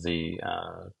of the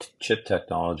chip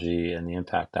technology and the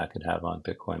impact that could have on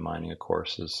Bitcoin mining, of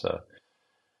course, is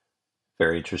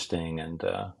very interesting, and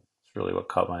it's really what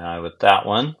caught my eye with that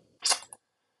one.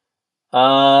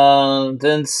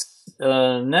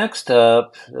 Next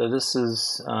up, this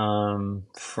is from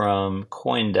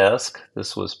CoinDesk.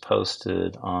 This was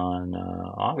posted on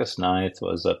August 9th,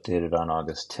 was updated on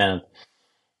August 10th.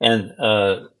 And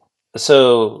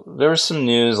so there was some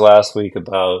news last week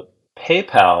about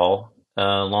PayPal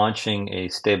launching a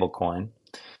stablecoin.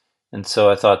 And so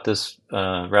I thought this,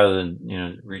 rather than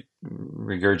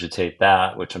regurgitate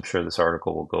that, which I'm sure this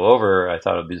article will go over, I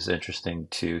thought it was interesting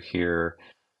to hear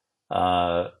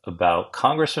about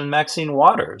Congressman Maxine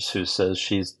Waters, who says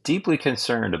she's deeply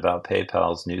concerned about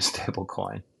PayPal's new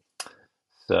stablecoin.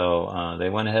 So they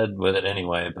went ahead with it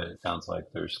anyway, but it sounds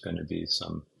like there's going to be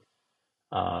some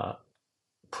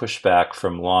pushback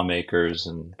from lawmakers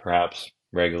and perhaps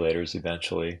regulators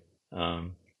eventually.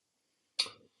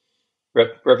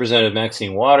 Representative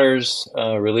Maxine Waters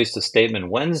released a statement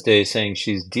Wednesday saying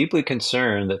she's deeply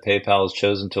concerned that PayPal has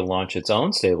chosen to launch its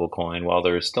own stablecoin while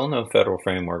there is still no federal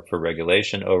framework for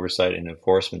regulation, oversight, and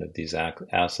enforcement of these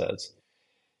assets.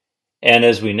 And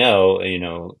as we know,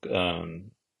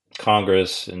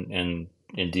 Congress and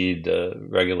indeed the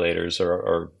regulators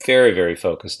are very, very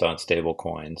focused on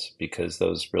stablecoins because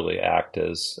those really act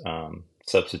as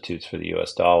substitutes for the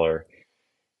U.S. dollar,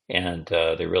 and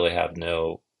they really have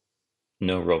no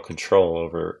no real control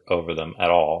over them at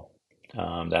all.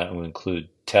 That would include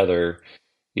Tether,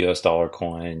 U.S. dollar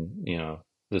coin.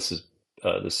 This is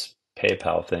this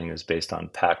PayPal thing is based on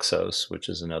Paxos, which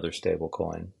is another stable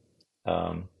coin.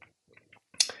 Um,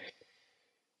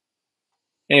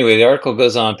 Anyway, the article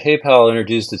goes on. PayPal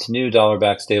introduced its new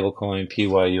dollar-backed stablecoin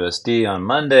PYUSD on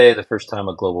Monday, the first time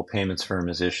a global payments firm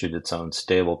has issued its own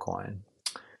stablecoin.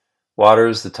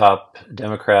 Waters, the top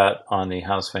Democrat on the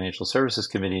House Financial Services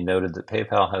Committee, noted that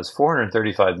PayPal has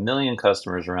 435 million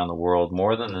customers around the world,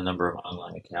 more than the number of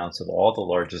online accounts of all the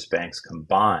largest banks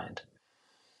combined.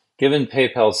 Given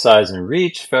PayPal's size and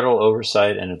reach, federal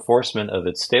oversight and enforcement of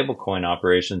its stablecoin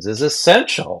operations is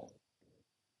essential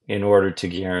in order to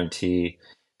guarantee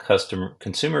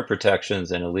consumer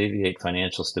protections and alleviate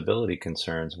financial stability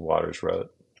concerns, Waters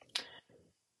wrote.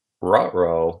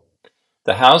 Ruh-roh.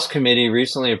 The House committee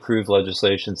recently approved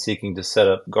legislation seeking to set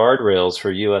up guardrails for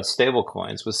U.S.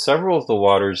 stablecoins, with several of the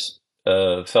Waters'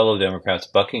 fellow Democrats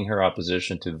bucking her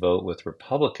opposition to vote with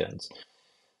Republicans.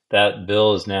 That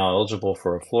bill is now eligible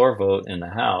for a floor vote in the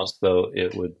House, though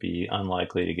it would be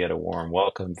unlikely to get a warm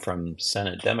welcome from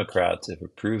Senate Democrats if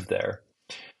approved there.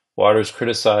 Waters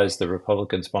criticized the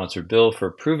Republican-sponsored bill for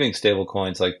approving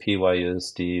stablecoins like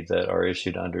PYUSD that are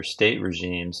issued under state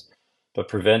regimes, but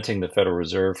preventing the Federal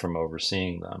Reserve from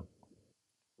overseeing them.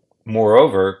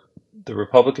 Moreover, the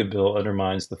Republican bill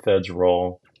undermines the Fed's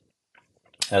role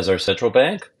as our central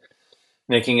bank,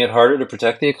 making it harder to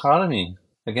protect the economy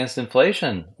against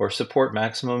inflation or support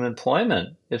maximum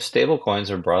employment if stablecoins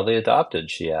are broadly adopted,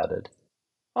 she added.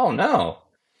 Oh no!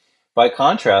 By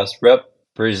contrast,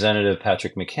 Representative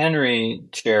Patrick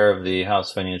McHenry, chair of the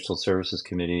House Financial Services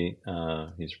Committee,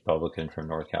 he's Republican from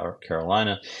North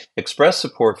Carolina, expressed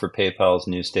support for PayPal's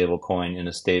new stablecoin in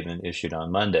a statement issued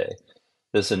on Monday.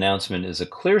 This announcement is a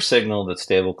clear signal that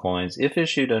stablecoins, if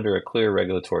issued under a clear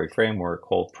regulatory framework,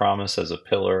 hold promise as a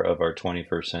pillar of our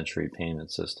 21st century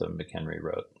payment system, McHenry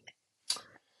wrote.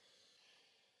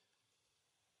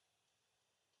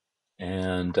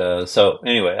 And so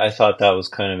anyway, I thought that was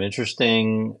kind of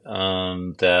interesting,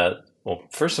 well,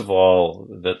 first of all,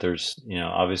 that there's,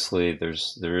 obviously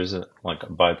there isn't like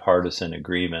a bipartisan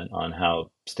agreement on how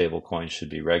stablecoins should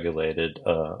be regulated,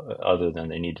 other than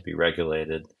they need to be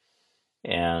regulated.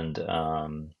 And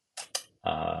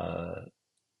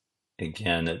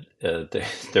again,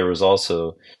 there was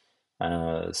also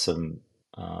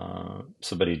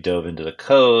somebody dove into the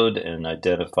code and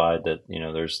identified that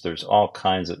there's all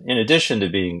kinds of, in addition to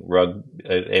being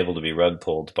able to be rug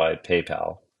pulled by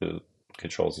PayPal, who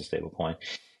controls the stablecoin,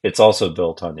 it's also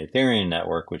built on the Ethereum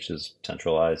network, which is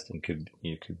centralized, and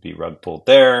you could be rug pulled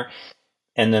there.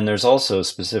 And then there's also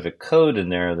specific code in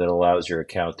there that allows your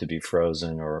account to be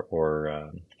frozen or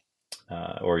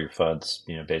your funds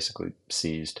basically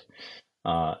seized.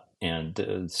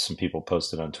 And some people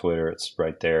posted on Twitter, it's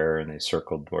right there, and they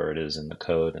circled where it is in the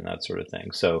code and that sort of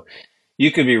thing. So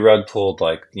you could be rug pulled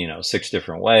like 6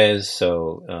 different ways.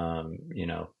 So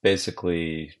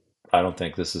basically, I don't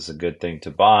think this is a good thing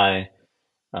to buy.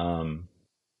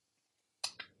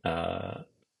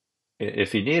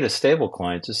 If you need a stable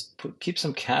coin, just keep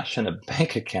some cash in a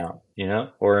bank account,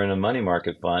 or in a money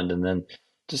market fund, and then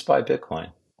just buy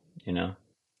Bitcoin.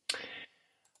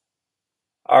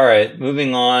 All right,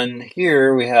 moving on.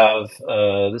 Here we have,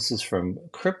 this is from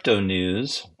Crypto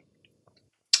News.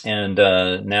 And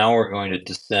now we're going to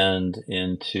descend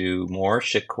into more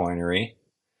shitcoinery.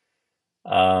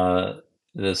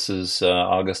 This is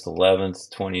August 11th,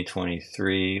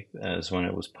 2023, is when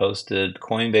it was posted.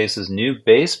 Coinbase's new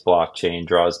Base blockchain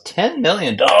draws $10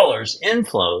 million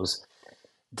inflows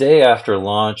day after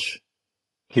launch.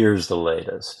 Here's the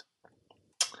latest.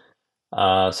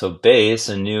 So Base,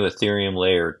 a new Ethereum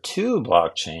Layer 2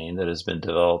 blockchain that has been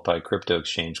developed by crypto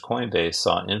exchange Coinbase,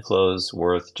 saw inflows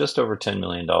worth just over $10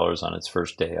 million on its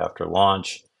first day after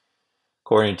launch.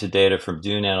 According to data from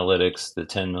Dune Analytics, the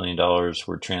 $10 million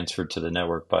were transferred to the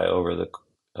network by over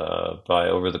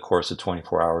the course of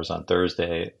 24 hours on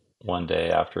Thursday, one day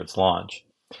after its launch.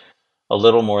 A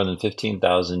little more than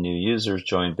 15,000 new users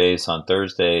joined Base on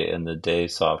Thursday, and the day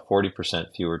saw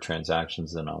 40% fewer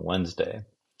transactions than on Wednesday.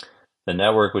 The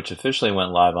network, which officially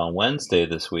went live on Wednesday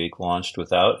this week, launched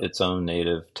without its own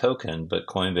native token, but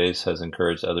Coinbase has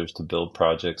encouraged others to build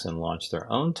projects and launch their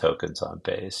own tokens on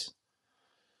Base.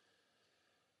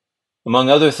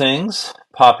 Among other things,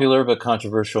 popular but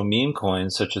controversial meme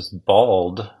coins such as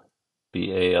BALD,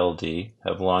 B-A-L-D,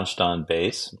 have launched on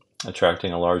Base,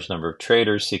 attracting a large number of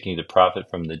traders seeking to profit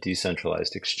from the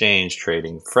decentralized exchange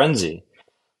trading frenzy.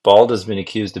 Bald has been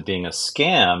accused of being a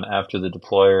scam after the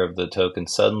deployer of the token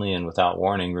suddenly and without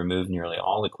warning removed nearly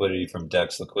all liquidity from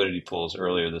DEX liquidity pools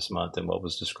earlier this month in what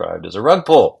was described as a rug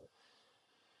pull.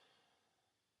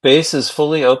 Base is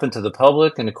fully open to the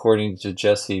public, and according to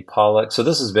Jesse Pollack, so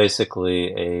this is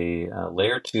basically a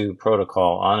layer 2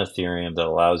 protocol on Ethereum that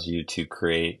allows you to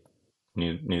create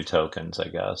new tokens, I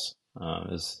guess,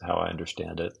 is how I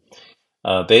understand it.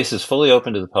 Base is fully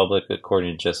open to the public,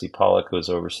 according to Jesse Pollack, who is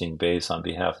overseeing Base on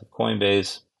behalf of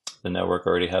Coinbase. The network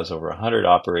already has over 100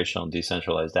 operational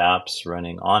decentralized apps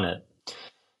running on it.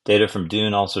 Data from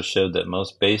Dune also showed that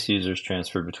most Base users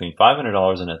transferred between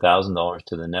 $500 and $1,000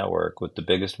 to the network, with the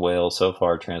biggest whale so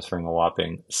far transferring a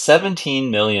whopping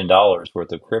 $17 million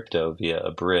worth of crypto via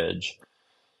a bridge.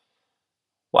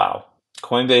 Wow.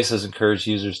 Coinbase has encouraged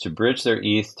users to bridge their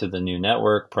ETH to the new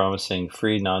network, promising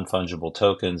free non-fungible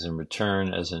tokens in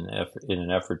return in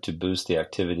an effort to boost the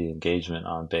activity engagement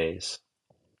on Base.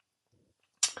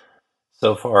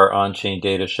 So far, on-chain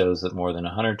data shows that more than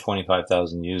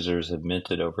 125,000 users have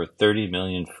minted over 30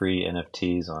 million free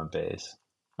NFTs on Base.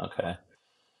 Okay.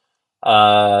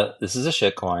 This is a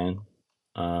shitcoin.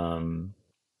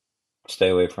 Stay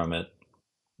away from it.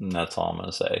 And that's all I'm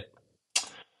going to say.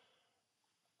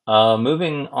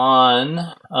 Moving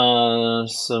on,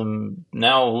 some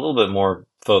now a little bit more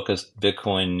focused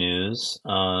Bitcoin news.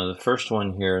 The first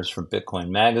one here is from Bitcoin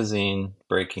Magazine.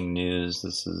 Breaking news.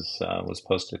 This was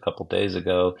posted a couple days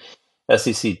ago.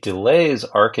 SEC delays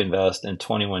ARK Invest and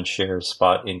 21 shares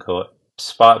spot Bitcoin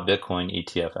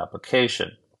ETF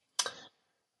application.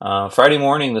 Friday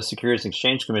morning, the Securities and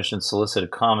Exchange Commission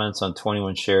solicited comments on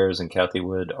 21 shares and Cathie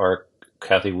Wood's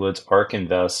ARK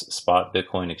Invest spot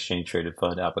Bitcoin exchange traded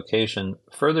fund application,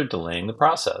 further delaying the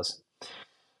process.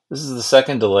 This is the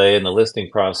second delay in the listing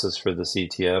process for this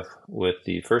ETF, with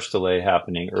the first delay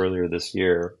happening earlier this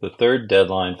year. The third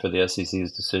deadline for the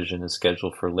SEC's decision is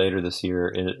scheduled for later this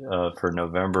year for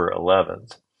November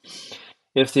 11th.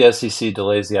 If the SEC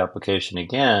delays the application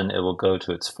again, it will go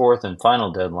to its fourth and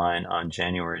final deadline on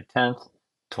January 10th,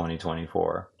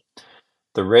 2024.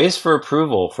 The race for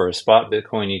approval for a spot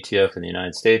Bitcoin ETF in the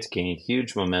United States gained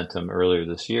huge momentum earlier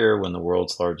this year when the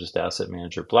world's largest asset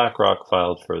manager, BlackRock,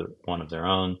 filed for one of their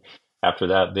own. After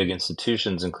that, big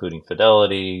institutions including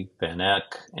Fidelity, VanEck,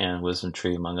 and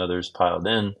WisdomTree, among others, piled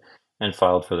in and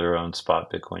filed for their own spot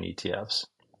Bitcoin ETFs.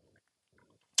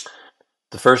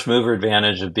 The first mover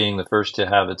advantage of being the first to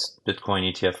have its Bitcoin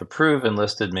ETF approved and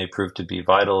listed may prove to be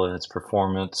vital in its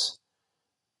performance.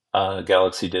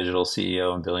 Galaxy Digital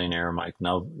CEO and billionaire Mike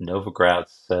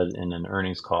Novogratz said in an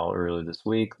earnings call earlier this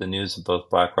week, the news of both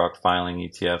BlackRock filing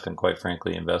ETF and, quite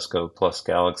frankly, Invesco plus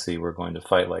Galaxy were going to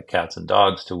fight like cats and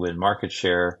dogs to win market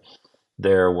share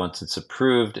there. Once it's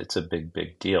approved, it's a big,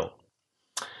 big deal.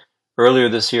 Earlier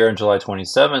this year, on July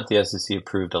 27th, the SEC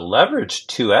approved a leveraged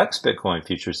 2x Bitcoin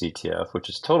futures ETF, which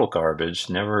is total garbage.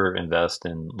 Never invest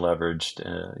in leveraged,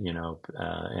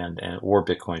 or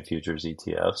Bitcoin futures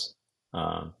ETFs.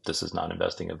 This is not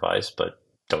investing advice, but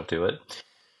don't do it.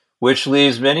 Which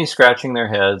leaves many scratching their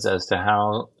heads as to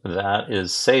how that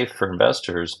is safe for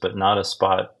investors, but not a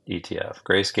spot ETF.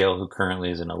 Grayscale, who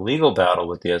currently is in a legal battle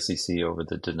with the SEC over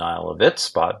the denial of its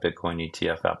spot Bitcoin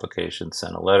ETF application,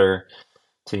 sent a letter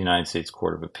to the United States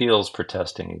Court of Appeals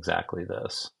protesting exactly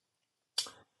this.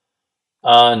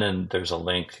 And then there's a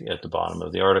link at the bottom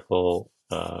of the article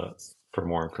for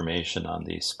more information on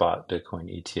the spot Bitcoin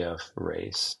ETF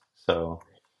race. So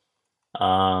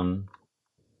I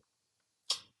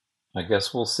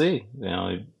guess we'll see.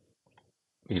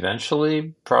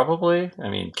 Eventually, probably. I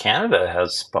mean, Canada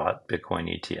has spot Bitcoin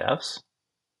ETFs.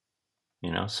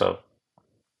 So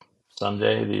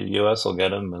someday the US will get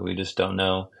them, and we just don't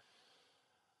know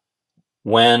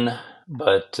when,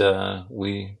 but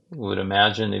we would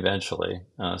imagine eventually,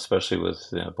 especially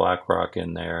with BlackRock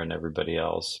in there and everybody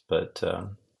else. But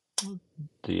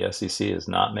the SEC is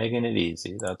not making it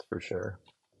easy, that's for sure.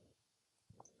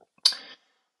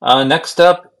 Next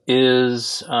up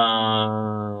is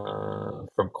from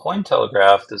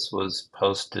Cointelegraph. This was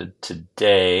posted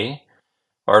today.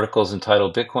 Articles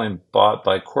entitled "Bitcoin Bought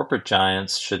by Corporate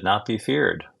Giants Should Not Be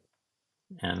Feared."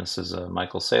 And this is a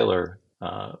Michael Saylor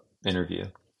interview.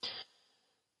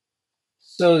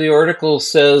 So the article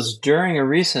says, during a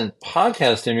recent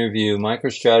podcast interview,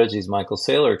 MicroStrategy's Michael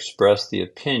Saylor expressed the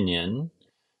opinion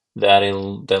that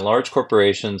large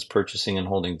corporations purchasing and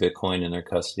holding Bitcoin in their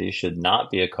custody should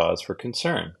not be a cause for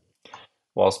concern.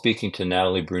 While speaking to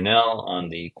Natalie Brunell on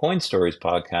the Coin Stories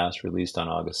podcast released on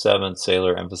August 7th,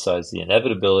 Saylor emphasized the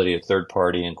inevitability of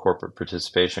third-party and corporate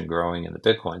participation growing in the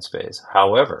Bitcoin space.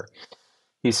 However,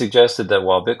 He suggested that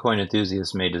while Bitcoin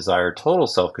enthusiasts may desire total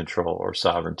self-control or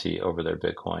sovereignty over their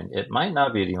Bitcoin, it might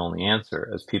not be the only answer,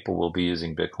 as people will be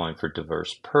using Bitcoin for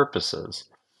diverse purposes.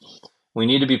 We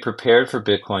need to be prepared for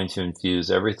Bitcoin to infuse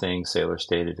everything, Saylor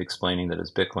stated, explaining that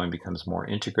as Bitcoin becomes more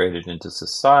integrated into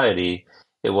society,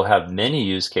 it will have many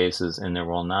use cases and there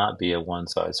will not be a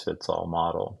one-size-fits-all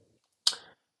model.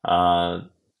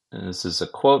 And this is a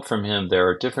quote from him. There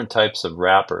are different types of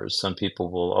wrappers. Some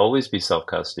people will always be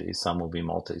self-custody. Some will be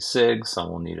multi-sig. Some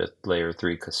will need a layer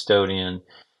 3 custodian.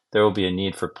 There will be a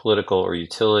need for political or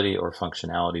utility or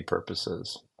functionality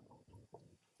purposes.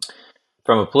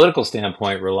 From a political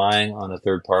standpoint, relying on a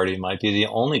third party might be the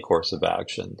only course of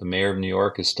action. The mayor of New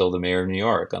York is still the mayor of New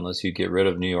York. Unless you get rid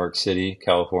of New York City,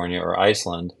 California, or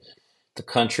Iceland, the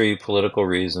country political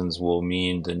reasons will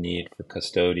mean the need for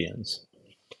custodians.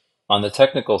 On the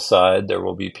technical side, there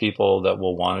will be people that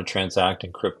will want to transact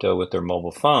in crypto with their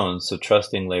mobile phones, so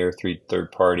trusting layer 3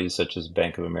 third parties such as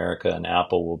Bank of America and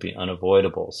Apple will be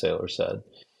unavoidable, Saylor said.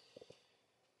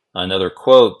 Another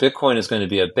quote, Bitcoin is going to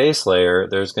be a base layer.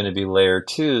 There's going to be layer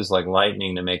 2s like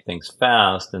Lightning to make things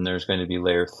fast, and there's going to be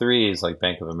layer 3s like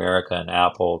Bank of America and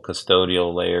Apple.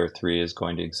 Custodial layer 3 is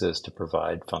going to exist to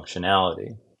provide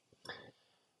functionality.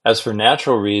 As for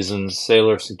natural reasons,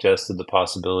 Saylor suggested the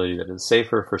possibility that it's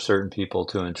safer for certain people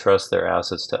to entrust their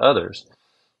assets to others.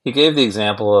 He gave the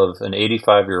example of an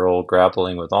 85-year-old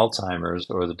grappling with Alzheimer's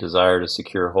or the desire to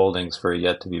secure holdings for a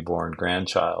yet-to-be-born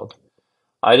grandchild.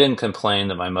 I didn't complain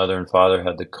that my mother and father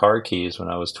had the car keys when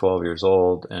I was 12 years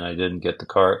old and I didn't get the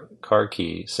car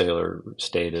key, Saylor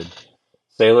stated.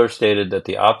 Saylor stated that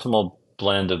the optimal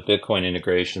blend of Bitcoin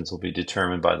integrations will be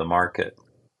determined by the market.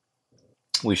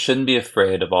 We shouldn't be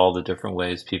afraid of all the different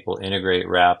ways people integrate,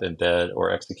 wrap, embed,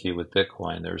 or execute with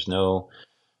Bitcoin. There's no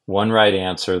one right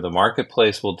answer. The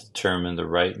marketplace will determine the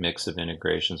right mix of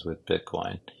integrations with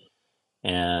Bitcoin.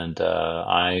 And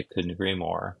I couldn't agree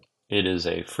more. It is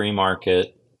a free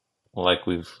market like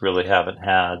we've really haven't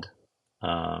had,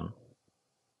 um,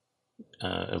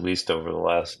 at least over the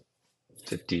last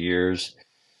 50 years.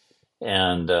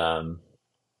 And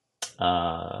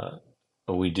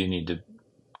we do need to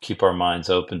keep our minds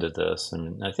open to this.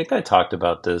 And I think I talked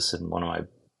about this in one of my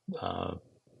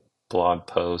blog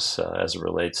posts as it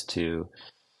relates to,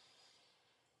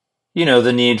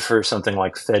 the need for something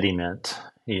like Fedimint,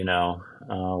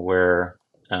 where,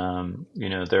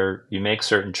 there you make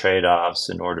certain trade-offs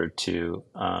in order to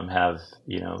have,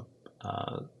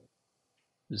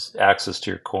 access to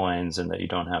your coins and that you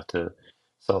don't have to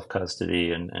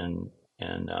self-custody and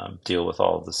deal with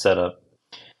all of the setup.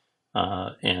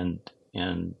 And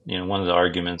one of the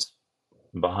arguments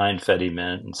behind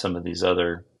Fedimint and some of these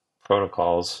other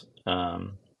protocols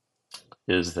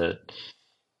is that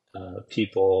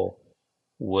people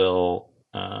will,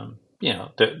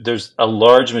 there's a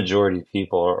large majority of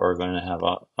people are going to have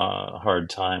a hard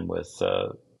time with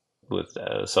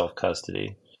self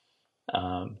custody,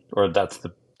 or that's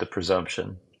the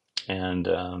presumption, and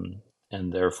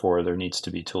therefore there needs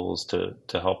to be tools to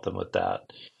help them with that.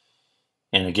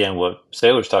 And again, what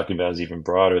Saylor's talking about is even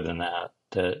broader than that.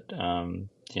 That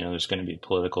there's going to be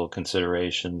political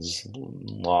considerations,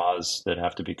 laws that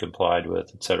have to be complied with,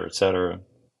 et cetera, et cetera.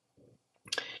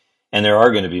 And there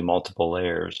are going to be multiple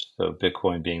layers. So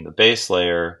Bitcoin being the base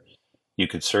layer, you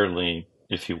could certainly,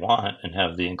 if you want and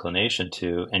have the inclination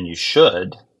to, and you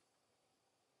should,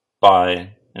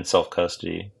 buy and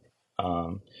self-custody.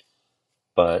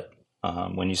 But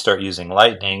when you start using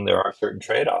Lightning, there are certain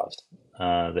trade-offs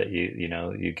that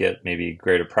you get maybe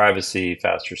greater privacy,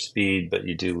 faster speed, but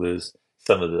you do lose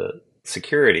some of the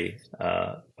security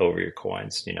over your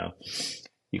coins.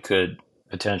 You could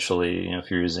potentially,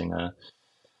 if you're using a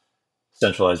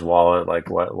centralized wallet like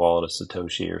Wallet of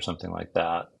Satoshi or something like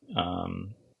that,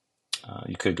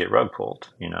 you could get rug pulled.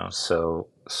 So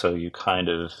you kind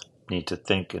of need to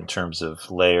think in terms of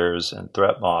layers and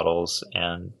threat models,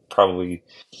 and probably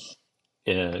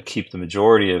keep the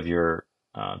majority of your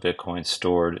Bitcoin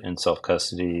stored in self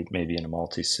custody, maybe in a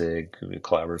multi-sig,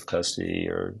 collaborative custody,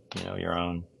 or your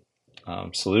own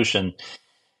solution,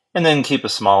 and then keep a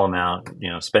small amount,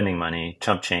 spending money,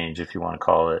 chump change, if you want to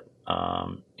call it,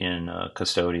 in a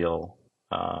custodial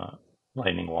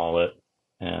Lightning wallet,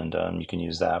 and you can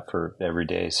use that for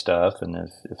everyday stuff. And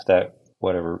if that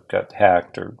whatever got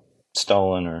hacked or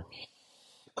stolen or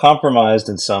compromised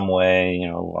in some way,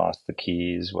 lost the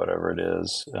keys, whatever it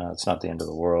is, it's not the end of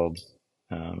the world.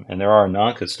 And there are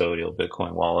non-custodial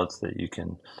Bitcoin wallets that you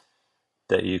can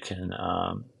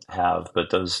have, but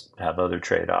those have other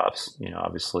trade-offs.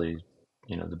 Obviously,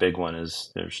 the big one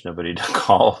is there's nobody to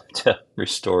call to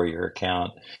restore your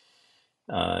account.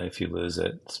 If you lose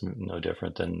it, it's no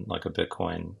different than like a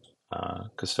Bitcoin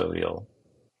custodial,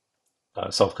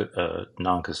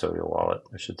 non-custodial wallet,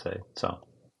 I should say. So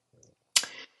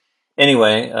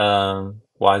anyway,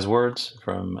 wise words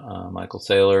from Michael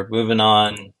Saylor. Moving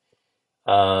on.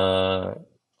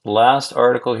 Last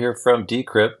article here from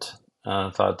Decrypt.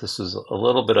 Thought this was a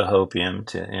little bit of hopium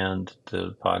to end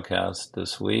the podcast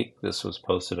this week. This was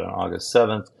posted on August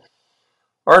 7th.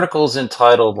 Articles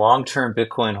entitled Long-Term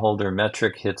Bitcoin Holder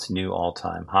Metric Hits New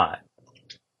All-Time High.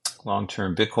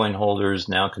 Long-term Bitcoin holders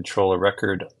now control a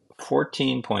record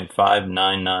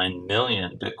 14.599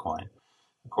 million Bitcoin,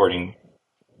 according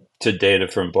to data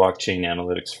from blockchain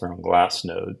analytics firm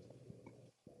Glassnode.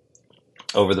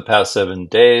 Over the past 7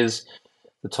 days,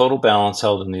 the total balance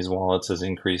held in these wallets has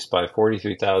increased by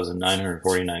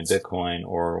 43,949 Bitcoin,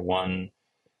 or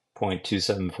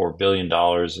 $1.274 billion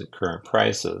at current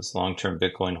prices. Long-term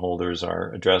Bitcoin holders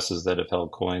are addresses that have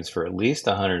held coins for at least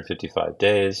 155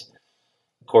 days.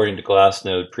 According to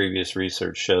Glassnode, previous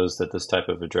research shows that this type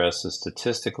of address is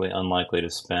statistically unlikely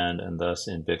to spend and thus,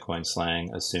 in Bitcoin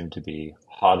slang, assumed to be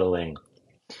hodling.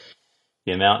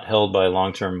 The amount held by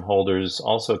long-term holders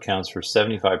also accounts for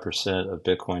 75% of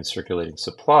Bitcoin's circulating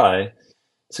supply,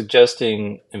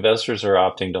 suggesting investors are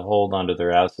opting to hold onto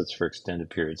their assets for extended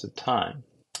periods of time.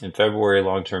 In February,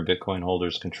 long-term Bitcoin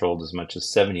holders controlled as much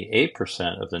as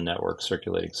 78% of the network's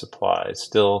circulating supply.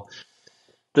 Still,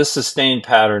 this sustained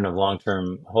pattern of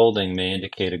long-term holding may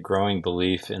indicate a growing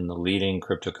belief in the leading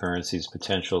cryptocurrency's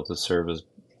potential to serve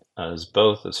as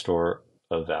both a store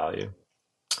of value.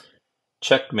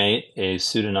 Checkmate, a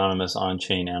pseudonymous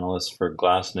on-chain analyst for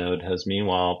Glassnode, has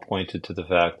meanwhile pointed to the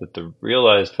fact that the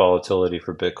realized volatility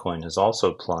for Bitcoin has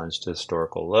also plunged to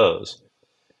historical lows.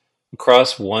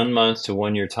 Across 1 month to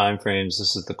 1 year timeframes,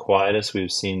 this is the quietest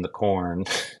we've seen the corn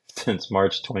since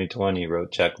March 2020,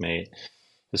 wrote Checkmate.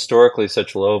 Historically,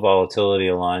 such low volatility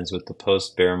aligns with the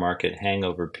post-bear market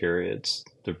hangover periods,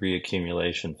 the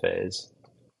reaccumulation phase.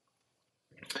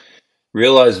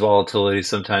 Realized volatility,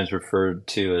 sometimes referred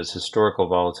to as historical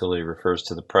volatility, refers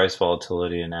to the price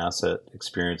volatility an asset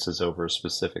experiences over a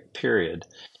specific period.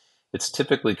 It's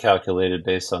typically calculated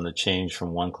based on the change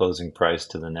from one closing price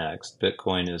to the next.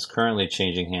 Bitcoin is currently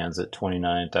changing hands at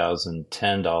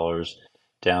 $29,010,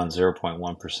 down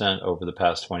 0.1% over the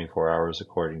past 24 hours,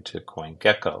 according to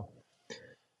CoinGecko.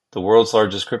 The world's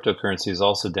largest cryptocurrency is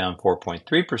also down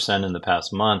 4.3% in the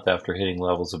past month after hitting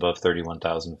levels above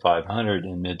 31,500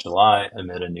 in mid-July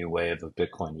amid a new wave of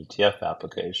Bitcoin ETF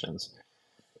applications.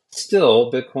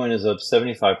 Still, Bitcoin is up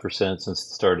 75% since the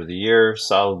start of the year,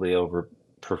 solidly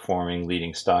overperforming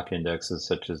leading stock indexes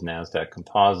such as NASDAQ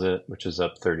Composite, which is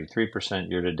up 33%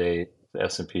 year-to-date, the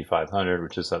S&P 500,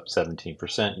 which is up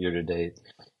 17% year-to-date,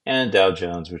 and Dow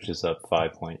Jones, which is up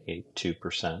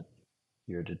 5.82%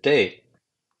 year-to-date.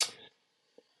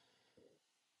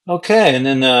 Okay, and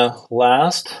then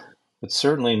last, but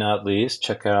certainly not least,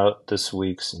 check out this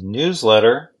week's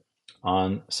newsletter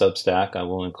on Substack. I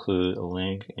will include a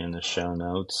link in the show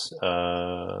notes.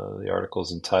 The article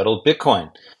is entitled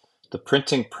Bitcoin, the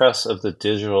Printing Press of the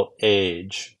Digital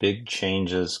Age, Big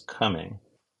Changes Coming.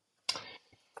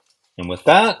 And with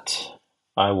that,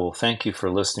 I will thank you for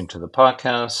listening to the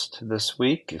podcast this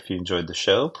week. If you enjoyed the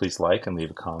show, please like and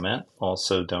leave a comment.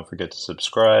 Also, don't forget to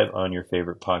subscribe on your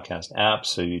favorite podcast app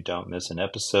so you don't miss an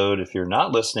episode. If you're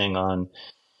not listening on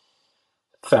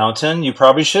Fountain, you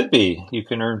probably should be. You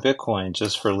can earn Bitcoin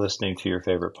just for listening to your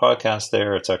favorite podcast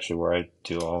there. It's actually where I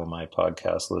do all of my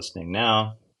podcast listening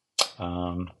now.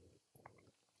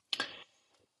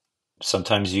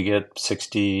 Sometimes you get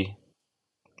 60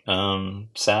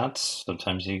 sats,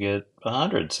 sometimes you get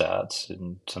 100 sats,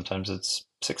 and sometimes it's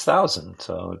 6,000.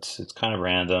 So it's kind of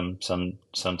random.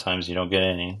 Sometimes you don't get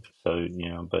any. So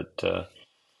but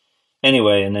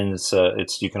anyway, and then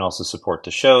it's you can also support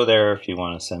the show there if you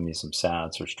want to send me some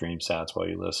sats or stream sats while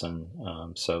you listen.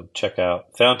 So check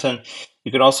out Fountain.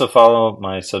 You can also follow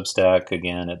my Substack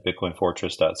again at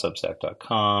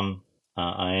bitcoinfortress.substack.com.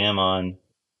 I am on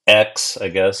X, I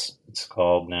guess it's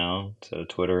called now, so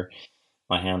Twitter.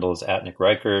 My handle is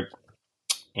 @NickReichert,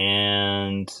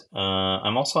 and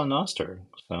I'm also on Nostr.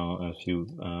 So if you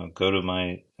go to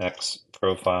my X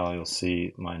profile, you'll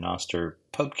see my Nostr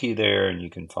pub key there, and you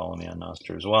can follow me on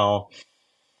Nostr as well.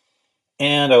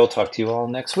 And I will talk to you all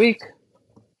next week.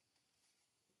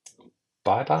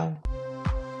 Bye-bye.